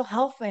the mental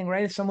health thing,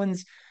 right? If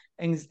someone's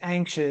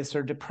anxious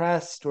or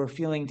depressed or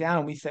feeling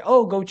down, we say,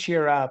 oh, go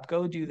cheer up,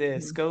 go do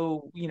this,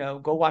 go,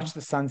 go watch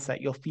the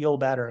sunset, you'll feel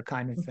better,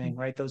 kind of thing,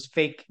 right? Those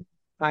fake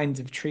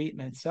kinds of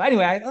treatments. So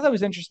anyway, I thought that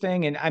was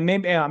interesting. And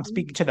I'm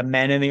speaking to the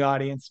men in the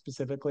audience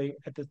specifically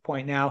at this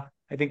point now.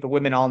 I think the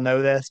women all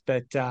know this,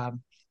 but I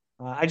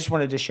just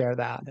wanted to share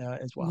that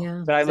as well.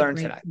 Yeah, that I it's a learned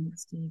great today. point,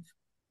 Steve.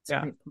 It's a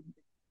Yeah. great point.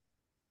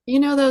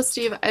 Though,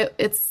 Steve,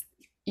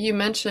 you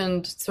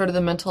mentioned sort of the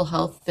mental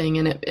health thing,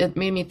 and it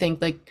made me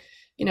think, like,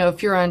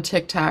 if you're on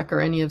TikTok or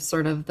any of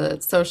sort of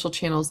the social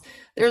channels,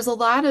 there's a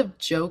lot of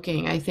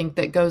joking, I think,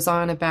 that goes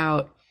on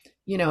about,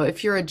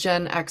 if you're a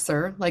Gen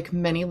Xer, like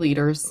many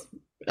leaders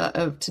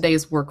of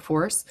today's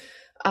workforce,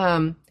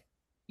 when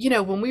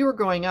we were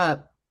growing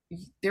up,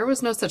 there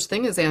was no such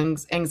thing as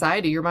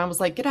anxiety. Your mom was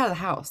like, get out of the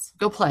house,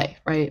 go play,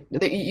 right?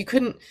 You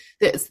could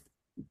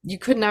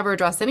never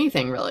address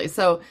anything really.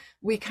 So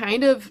we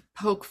kind of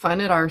poke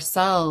fun at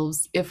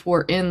ourselves if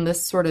we're in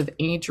this sort of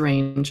age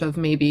range of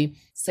maybe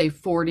say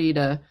 40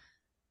 to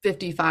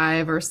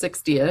 55 or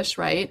 60-ish,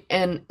 right?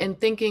 And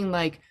thinking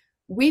like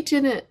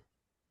the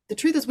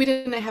truth is we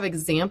didn't have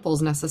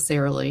examples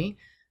necessarily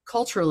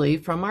culturally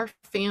from our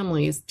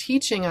families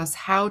teaching us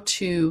how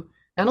to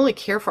not only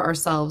care for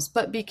ourselves,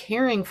 but be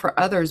caring for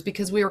others,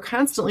 because we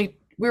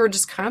were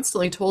just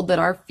constantly told that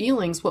our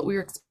feelings, what we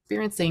were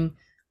experiencing,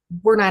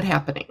 were not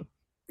happening.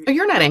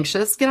 You're not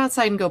anxious, get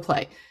outside and go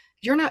play.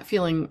 You're not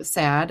feeling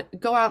sad,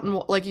 go out and,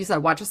 like you said,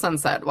 watch a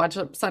sunset, watch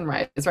a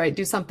sunrise, right?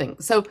 Do something.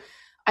 So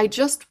I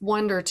just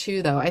wonder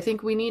too, though, I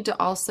think we need to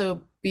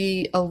also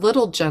be a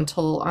little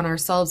gentle on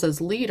ourselves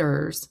as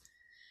leaders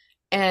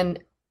and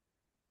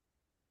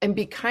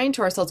be kind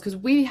to ourselves, because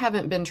we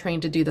haven't been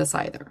trained to do this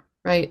either,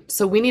 right?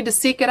 So we need to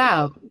seek it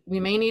out. We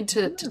may need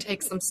to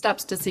take some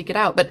steps to seek it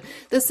out, but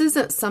this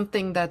isn't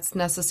something that's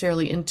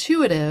necessarily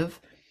intuitive,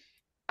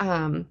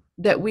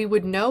 that we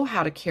would know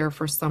how to care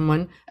for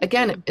someone.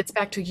 Again, it's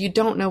back to, you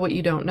don't know what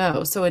you don't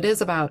know. So it is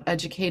about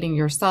educating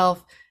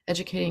yourself,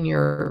 educating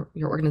your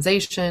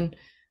organization.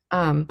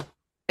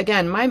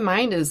 Again, my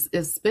mind is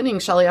spinning,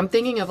 Shelley. I'm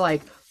thinking of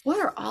like, what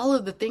are all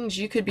of the things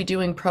you could be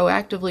doing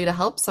proactively to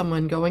help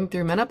someone going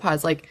through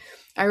menopause? Like,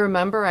 I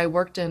remember I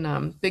worked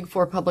in Big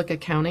Four public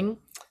accounting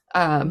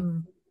a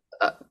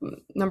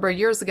number of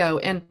years ago,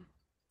 and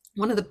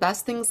one of the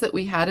best things that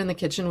we had in the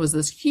kitchen was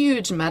this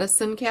huge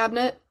medicine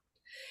cabinet.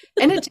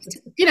 And it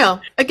just,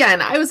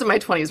 again, I was in my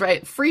 20s,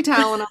 right? Free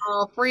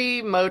Tylenol,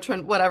 free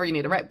Motrin, whatever you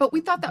needed, right? But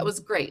we thought that was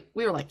great.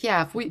 We were like,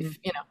 yeah,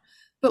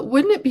 but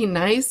wouldn't it be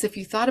nice if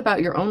you thought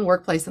about your own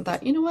workplace and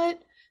thought, you know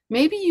what?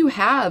 Maybe you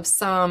have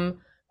some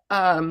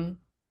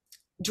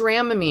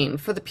Dramamine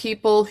for the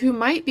people who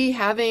might be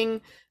having,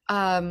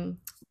 some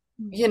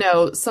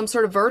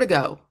sort of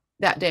vertigo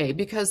that day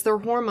because their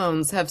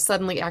hormones have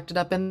suddenly acted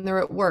up and they're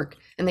at work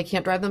and they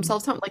can't drive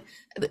themselves home. Like,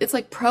 it's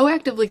like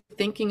proactively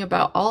thinking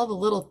about all the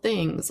little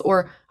things,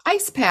 or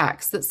ice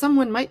packs that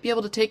someone might be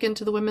able to take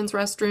into the women's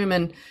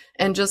restroom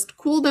and just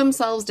cool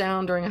themselves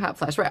down during a hot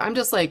flash, right? I'm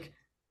just like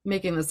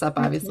making this up,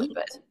 obviously,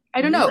 but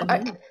I don't know.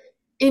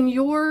 In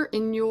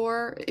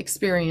your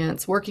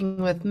experience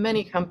working with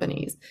many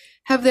companies,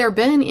 have there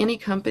been any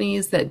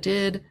companies that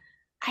did,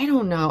 I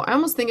don't know, I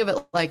almost think of it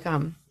like,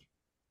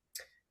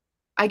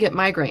 I get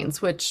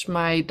migraines, which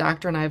my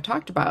doctor and I have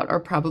talked about are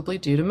probably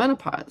due to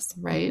menopause,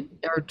 right?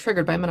 Or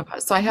triggered by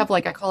menopause. So I have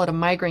I call it a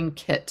migraine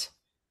kit,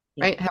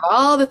 right? I have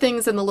all the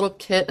things in the little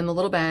kit in the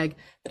little bag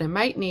that I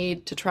might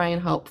need to try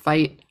and help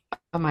fight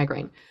a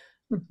migraine.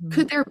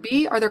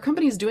 Are there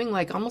companies doing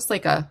almost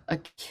like a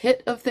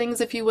kit of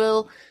things, if you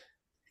will,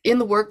 in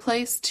the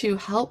workplace to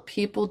help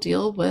people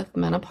deal with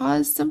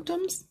menopause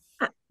symptoms?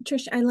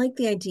 Trish, I like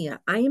the idea.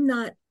 I am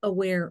not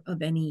aware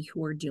of any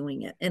who are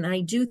doing it. And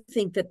I do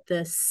think that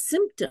the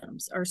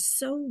symptoms are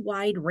so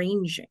wide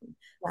ranging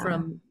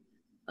from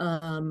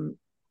heart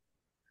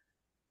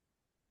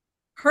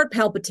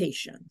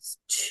palpitations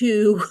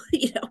to,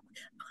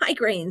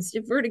 migraines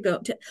to vertigo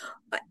to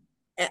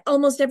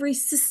almost every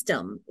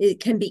system. It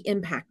can be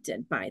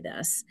impacted by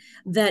this,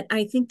 that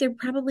I think there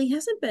probably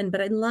hasn't been.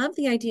 But I love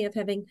the idea of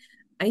having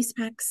ice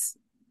packs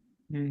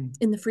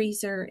in the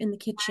freezer, in the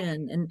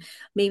kitchen, and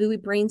maybe we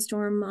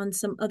brainstorm on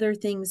some other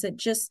things that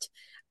just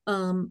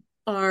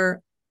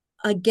are,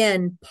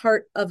 again,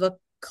 part of a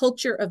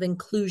culture of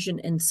inclusion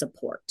and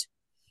support.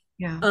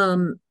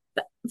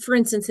 For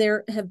instance,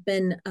 there have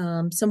been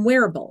some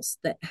wearables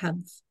that have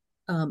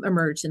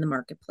emerged in the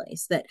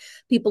marketplace that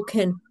people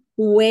can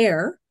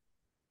wear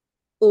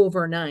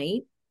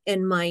overnight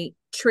and might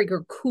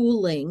trigger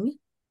cooling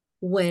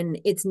when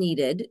it's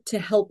needed to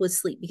help with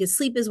sleep, because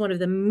sleep is one of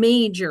the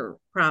major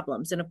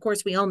problems. And of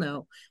course, we all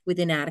know with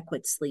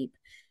inadequate sleep,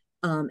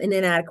 and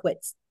inadequate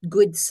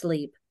good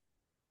sleep,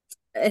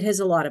 it has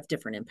a lot of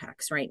different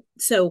impacts, right?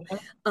 So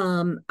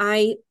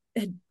I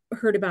had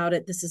heard about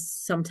it. This is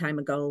some time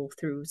ago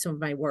through some of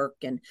my work,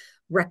 and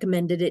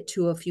recommended it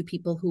to a few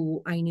people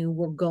who I knew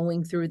were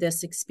going through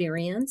this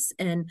experience.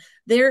 And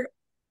their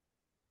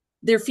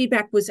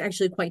feedback was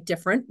actually quite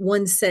different.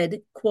 One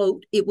said,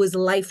 quote, "It was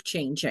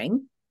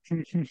life-changing."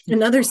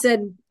 Another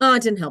said, "Oh,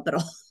 it didn't help at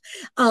all."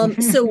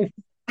 So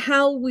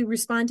how we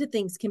respond to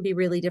things can be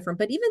really different,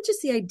 but even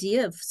just the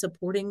idea of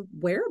supporting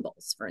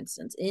wearables, for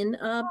instance, in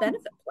a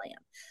benefit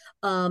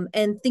plan,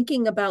 and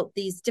thinking about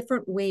these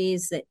different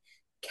ways that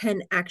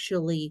can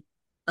actually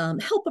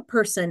help a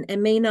person,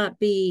 and may not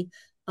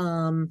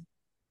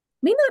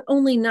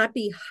only not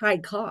be high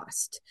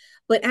cost,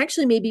 but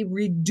actually maybe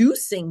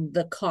reducing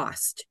the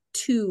cost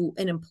to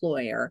an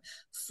employer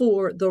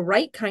for the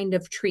right kind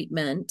of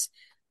treatment,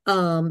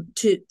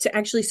 to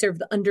actually serve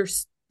the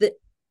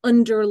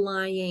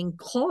underlying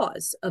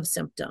cause of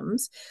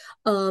symptoms,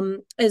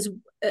 as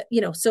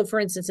so for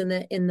instance, in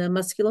the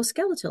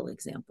musculoskeletal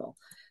example,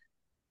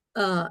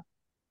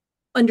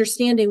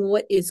 understanding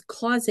what is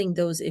causing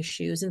those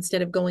issues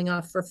instead of going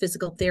off for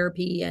physical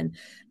therapy and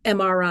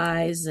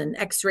MRIs and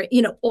X-ray,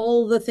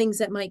 all the things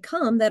that might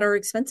come that are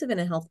expensive in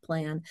a health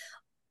plan.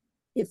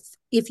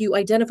 If you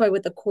identify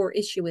what the core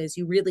issue is,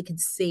 you really can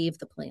save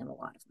the plan a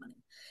lot of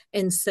money.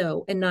 And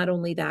not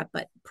only that,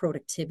 but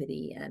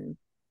productivity and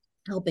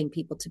helping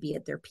people to be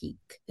at their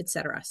peak, et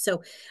cetera.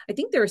 So I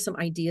think there are some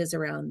ideas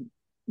around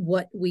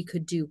what we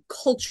could do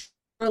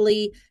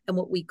culturally and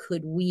what we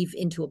could weave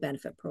into a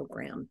benefit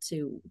program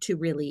to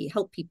really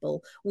help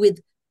people with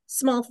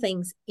small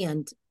things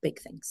and big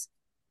things.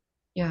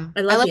 Yeah.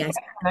 I love that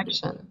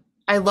connection.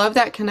 I love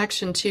that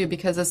connection too,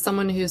 because as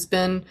someone who's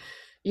been,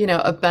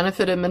 a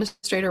benefit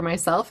administrator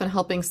myself and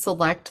helping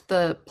select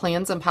the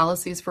plans and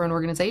policies for an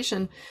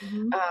organization,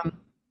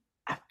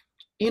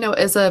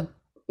 as a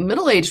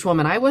middle-aged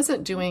woman, I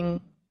wasn't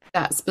doing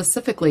that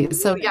specifically.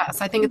 So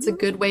yes, I think it's a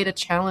good way to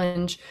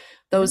challenge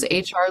those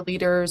HR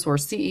leaders or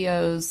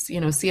CEOs,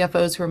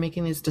 CFOs who are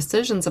making these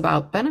decisions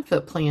about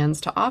benefit plans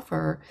to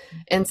offer,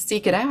 and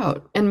seek it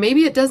out. And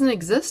maybe it doesn't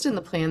exist in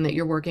the plan that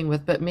you're working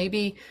with, but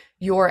maybe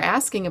you're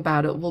asking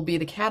about it will be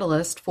the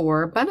catalyst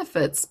for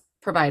benefits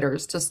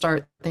providers to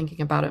start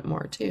thinking about it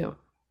more too.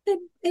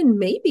 And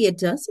maybe it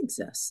does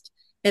exist.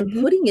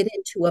 And putting it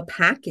into a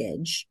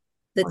package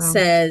that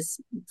says,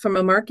 from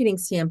a marketing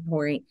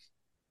standpoint,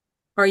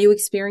 are you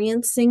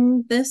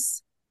experiencing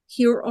this?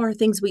 Here are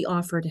things we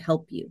offer to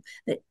help you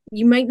that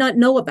you might not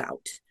know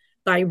about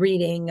by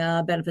reading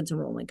a benefits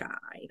enrollment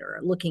guide or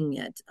looking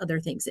at other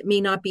things. It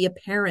may not be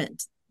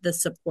apparent, the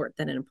support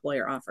that an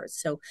employer offers.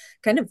 So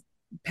kind of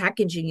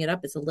packaging it up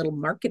as a little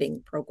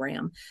marketing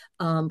program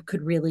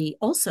could really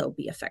also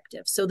be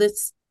effective. So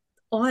this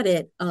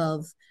audit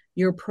of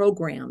your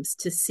programs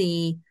to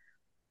see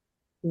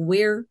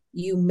where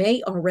you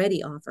may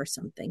already offer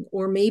something,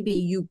 or maybe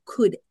you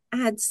could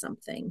add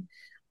something,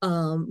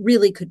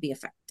 really could be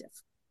effective.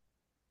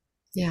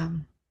 Yeah.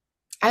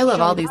 I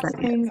love all these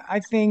ideas. I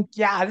think,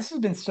 this has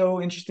been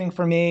so interesting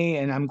for me,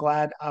 and I'm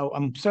glad.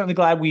 I'm certainly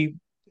glad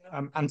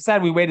I'm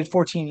sad we waited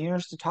 14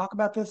 years to talk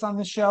about this on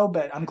the show,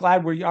 but I'm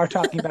glad we are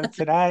talking about it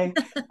today.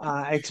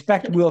 I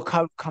expect we'll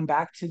come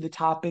back to the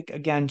topic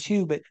again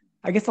too, but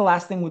I guess the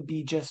last thing would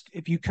be just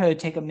if you could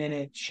take a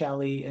minute,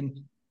 Shelley,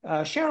 and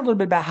share a little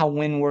bit about how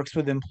WIN works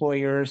with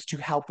employers to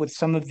help with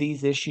some of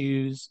these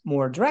issues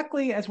more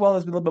directly, as well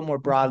as a little bit more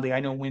broadly. I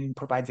know WIN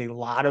provides a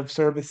lot of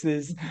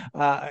services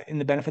in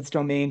the benefits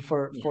domain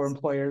for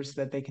employers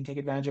that they can take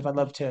advantage of. I'd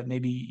love to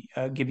maybe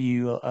give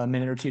you a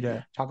minute or two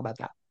to talk about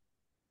that.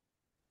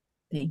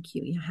 Thank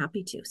you. Yeah,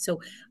 happy to.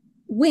 So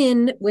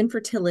WIN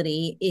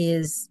Fertility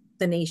is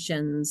the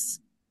nation's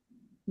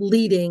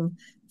leading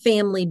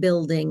family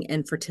building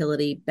and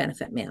fertility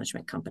benefit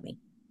management company.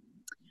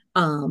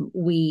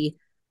 We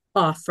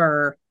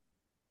offer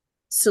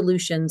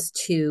solutions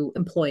to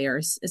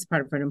employers as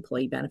part of an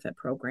employee benefit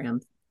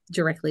program,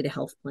 directly to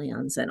health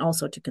plans and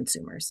also to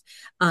consumers,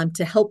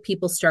 to help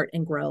people start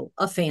and grow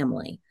a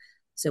family.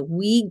 So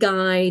we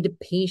guide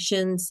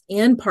patients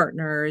and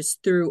partners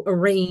through a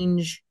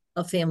range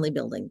of family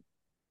building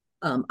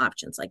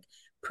options, like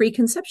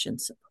preconception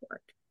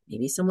support.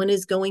 Maybe someone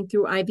is going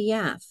through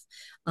IVF,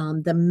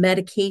 the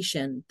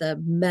medication, the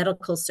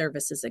medical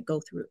services that go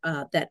through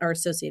that are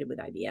associated with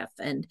IVF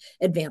and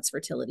advanced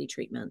fertility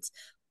treatments.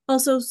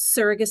 Also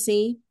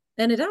surrogacy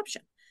and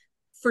adoption.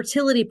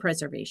 Fertility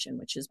preservation,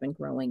 which has been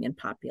growing in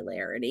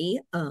popularity,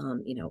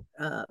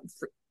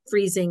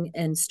 freezing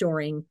and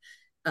storing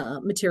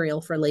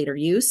material for later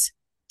use.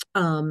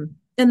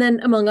 And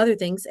then, among other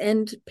things,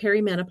 and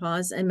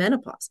perimenopause and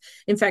menopause.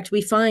 In fact,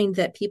 we find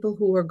that people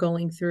who are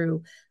going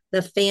through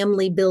the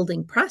family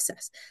building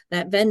process,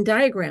 that Venn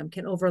diagram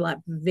can overlap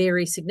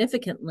very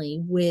significantly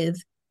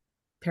with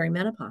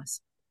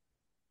perimenopause.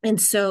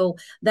 And so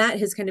that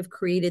has kind of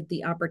created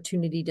the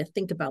opportunity to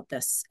think about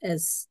this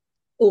as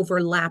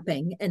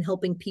overlapping and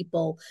helping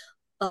people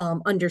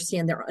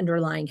understand their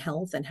underlying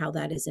health and how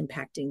that is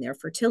impacting their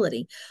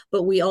fertility.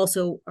 But we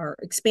also are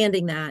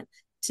expanding that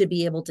to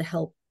be able to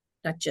help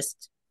not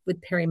just with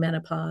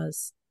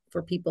perimenopause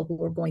for people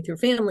who are going through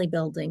family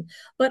building,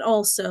 but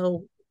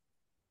also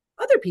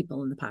other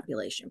people in the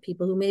population,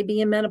 people who may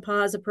be in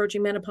menopause,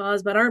 approaching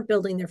menopause, but aren't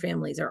building their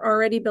families or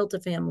already built a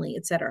family,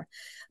 et cetera.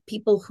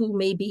 People who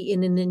may be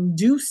in an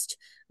induced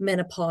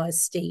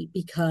menopause state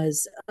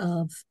because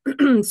of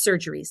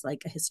surgeries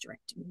like a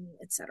hysterectomy,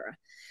 et cetera.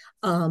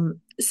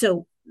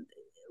 So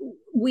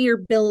we're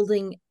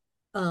building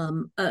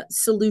a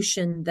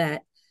solution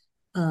that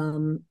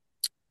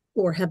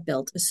or have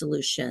built a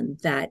solution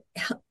that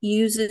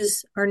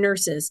uses our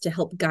nurses to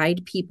help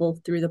guide people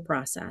through the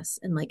process.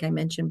 And like I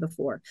mentioned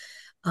before,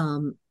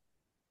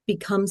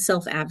 become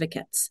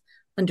self-advocates,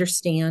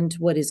 understand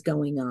what is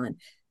going on,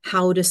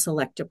 how to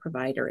select a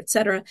provider, et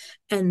cetera.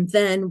 And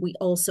then we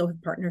also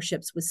have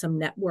partnerships with some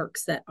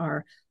networks that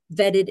are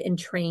vetted and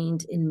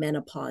trained in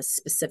menopause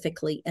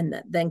specifically, and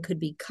that then could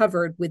be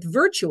covered with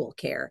virtual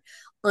care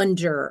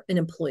under an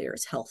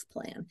employer's health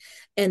plan.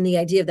 And the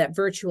idea of that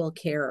virtual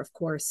care, of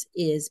course,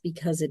 is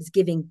because it's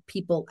giving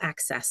people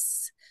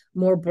access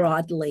more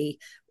broadly.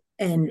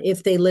 And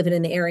if they live in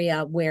an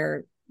area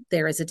where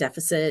there is a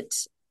deficit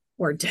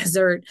or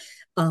desert,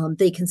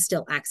 they can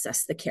still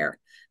access the care,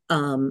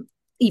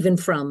 even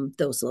from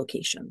those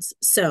locations.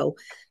 So,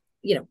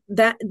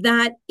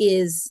 that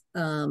is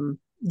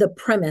the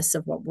premise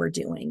of what we're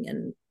doing.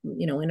 And,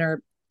 in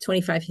our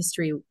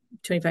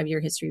 25-year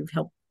history, we've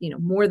helped,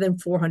 more than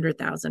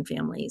 400,000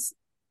 families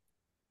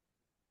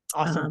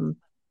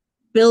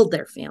build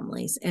their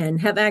families and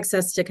have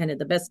access to kind of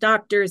the best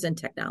doctors and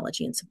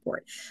technology and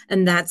support.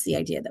 And that's the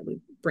idea that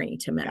we bring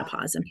to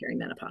menopause and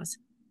perimenopause.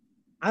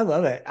 I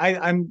love it.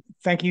 I'm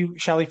thank you,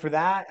 Shelley, for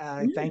that.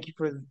 Thank you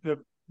for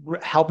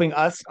helping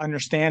us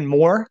understand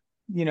more.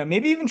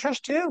 Maybe even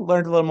Trish too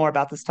learned a little more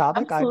about this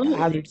topic. I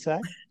have to say,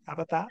 how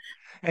about that?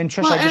 And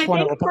Trish, Well, I just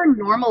want think to. we're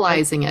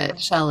normalizing it,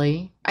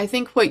 Shelley. I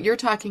think what you're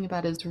talking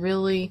about is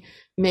really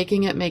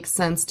making it make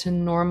sense to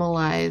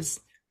normalize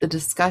the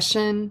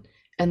discussion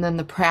and then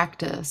the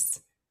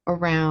practice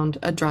around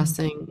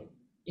addressing,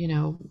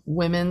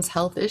 women's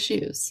health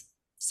issues.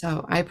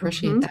 So I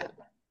appreciate that.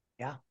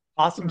 Yeah.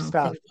 Awesome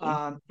stuff.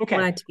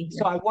 Okay.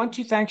 So I want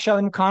to thank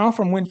Shelley McConnell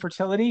from Win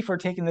Fertility for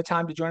taking the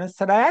time to join us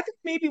today. I think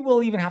maybe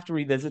we'll even have to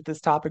revisit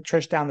this topic,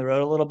 Trish, down the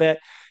road a little bit,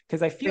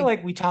 because I feel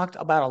like we talked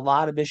about a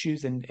lot of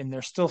issues and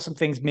there's still some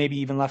things maybe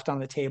even left on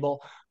the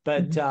table.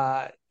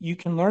 But you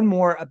can learn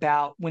more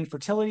about Win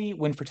Fertility,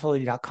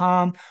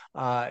 winfertility.com.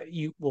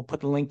 We'll put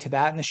the link to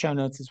that in the show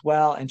notes as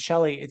well. And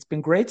Shelley, it's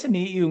been great to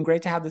meet you and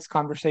great to have this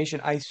conversation.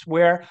 I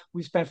swear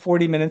we spent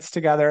 40 minutes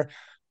together.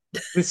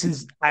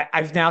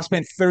 I've now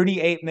spent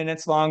 38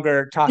 minutes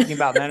longer talking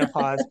about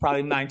menopause,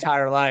 probably my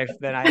entire life,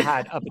 than I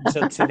had up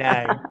until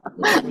today,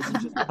 which is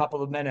just a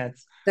couple of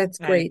minutes. That's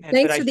great.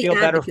 Thanks but for I the feel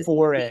better advocacy.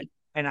 for it.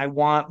 And I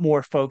want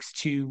more folks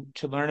to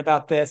learn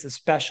about this,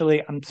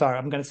 especially, I'm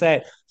going to say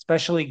it,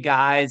 especially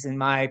guys in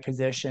my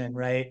position,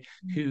 right?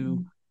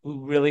 Who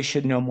really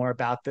should know more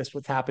about this,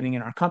 what's happening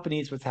in our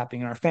companies, what's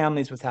happening in our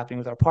families, what's happening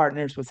with our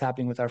partners, what's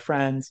happening with our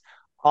friends,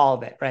 all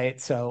of it,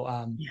 right?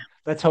 So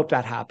let's hope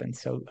that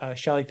happens. So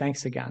Shelley,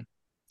 thanks again.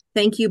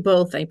 Thank you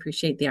both. I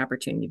appreciate the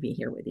opportunity to be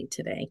here with you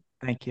today.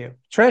 Thank you.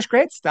 Trish,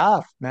 great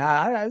stuff,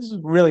 man. This is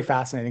really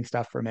fascinating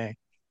stuff for me.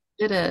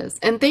 It is.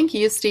 And thank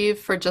you, Steve,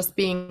 for just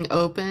being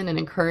open and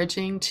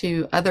encouraging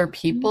to other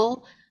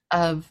people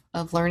of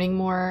learning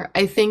more.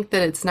 I think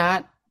that it's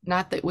not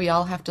that we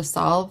all have to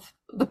solve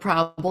the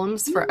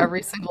problems for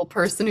every single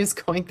person who's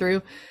going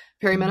through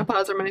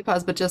perimenopause or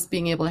menopause, but just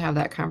being able to have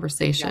that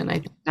conversation, I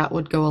think that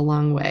would go a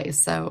long way.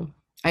 So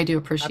I do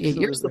appreciate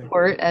your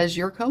support as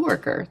your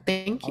coworker.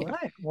 Thank you. All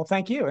right. Well,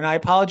 thank you. And I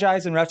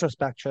apologize in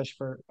retrospect, Trish,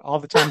 for all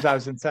the times I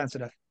was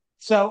insensitive.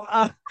 So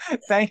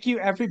thank you,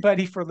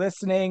 everybody, for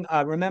listening.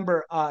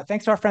 Remember,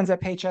 thanks to our friends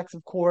at Paychex,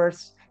 of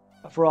course,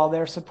 for all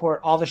their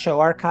support. All the show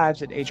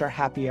archives at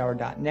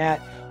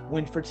hrhappyhour.net.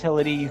 Win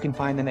Fertility, you can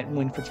find them at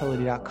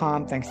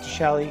winfertility.com. Thanks to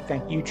Shelley.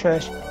 Thank you,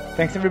 Trish.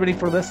 Thanks, everybody,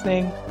 for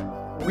listening.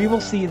 We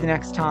will see you the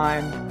next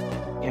time,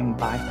 and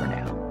bye for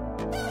now.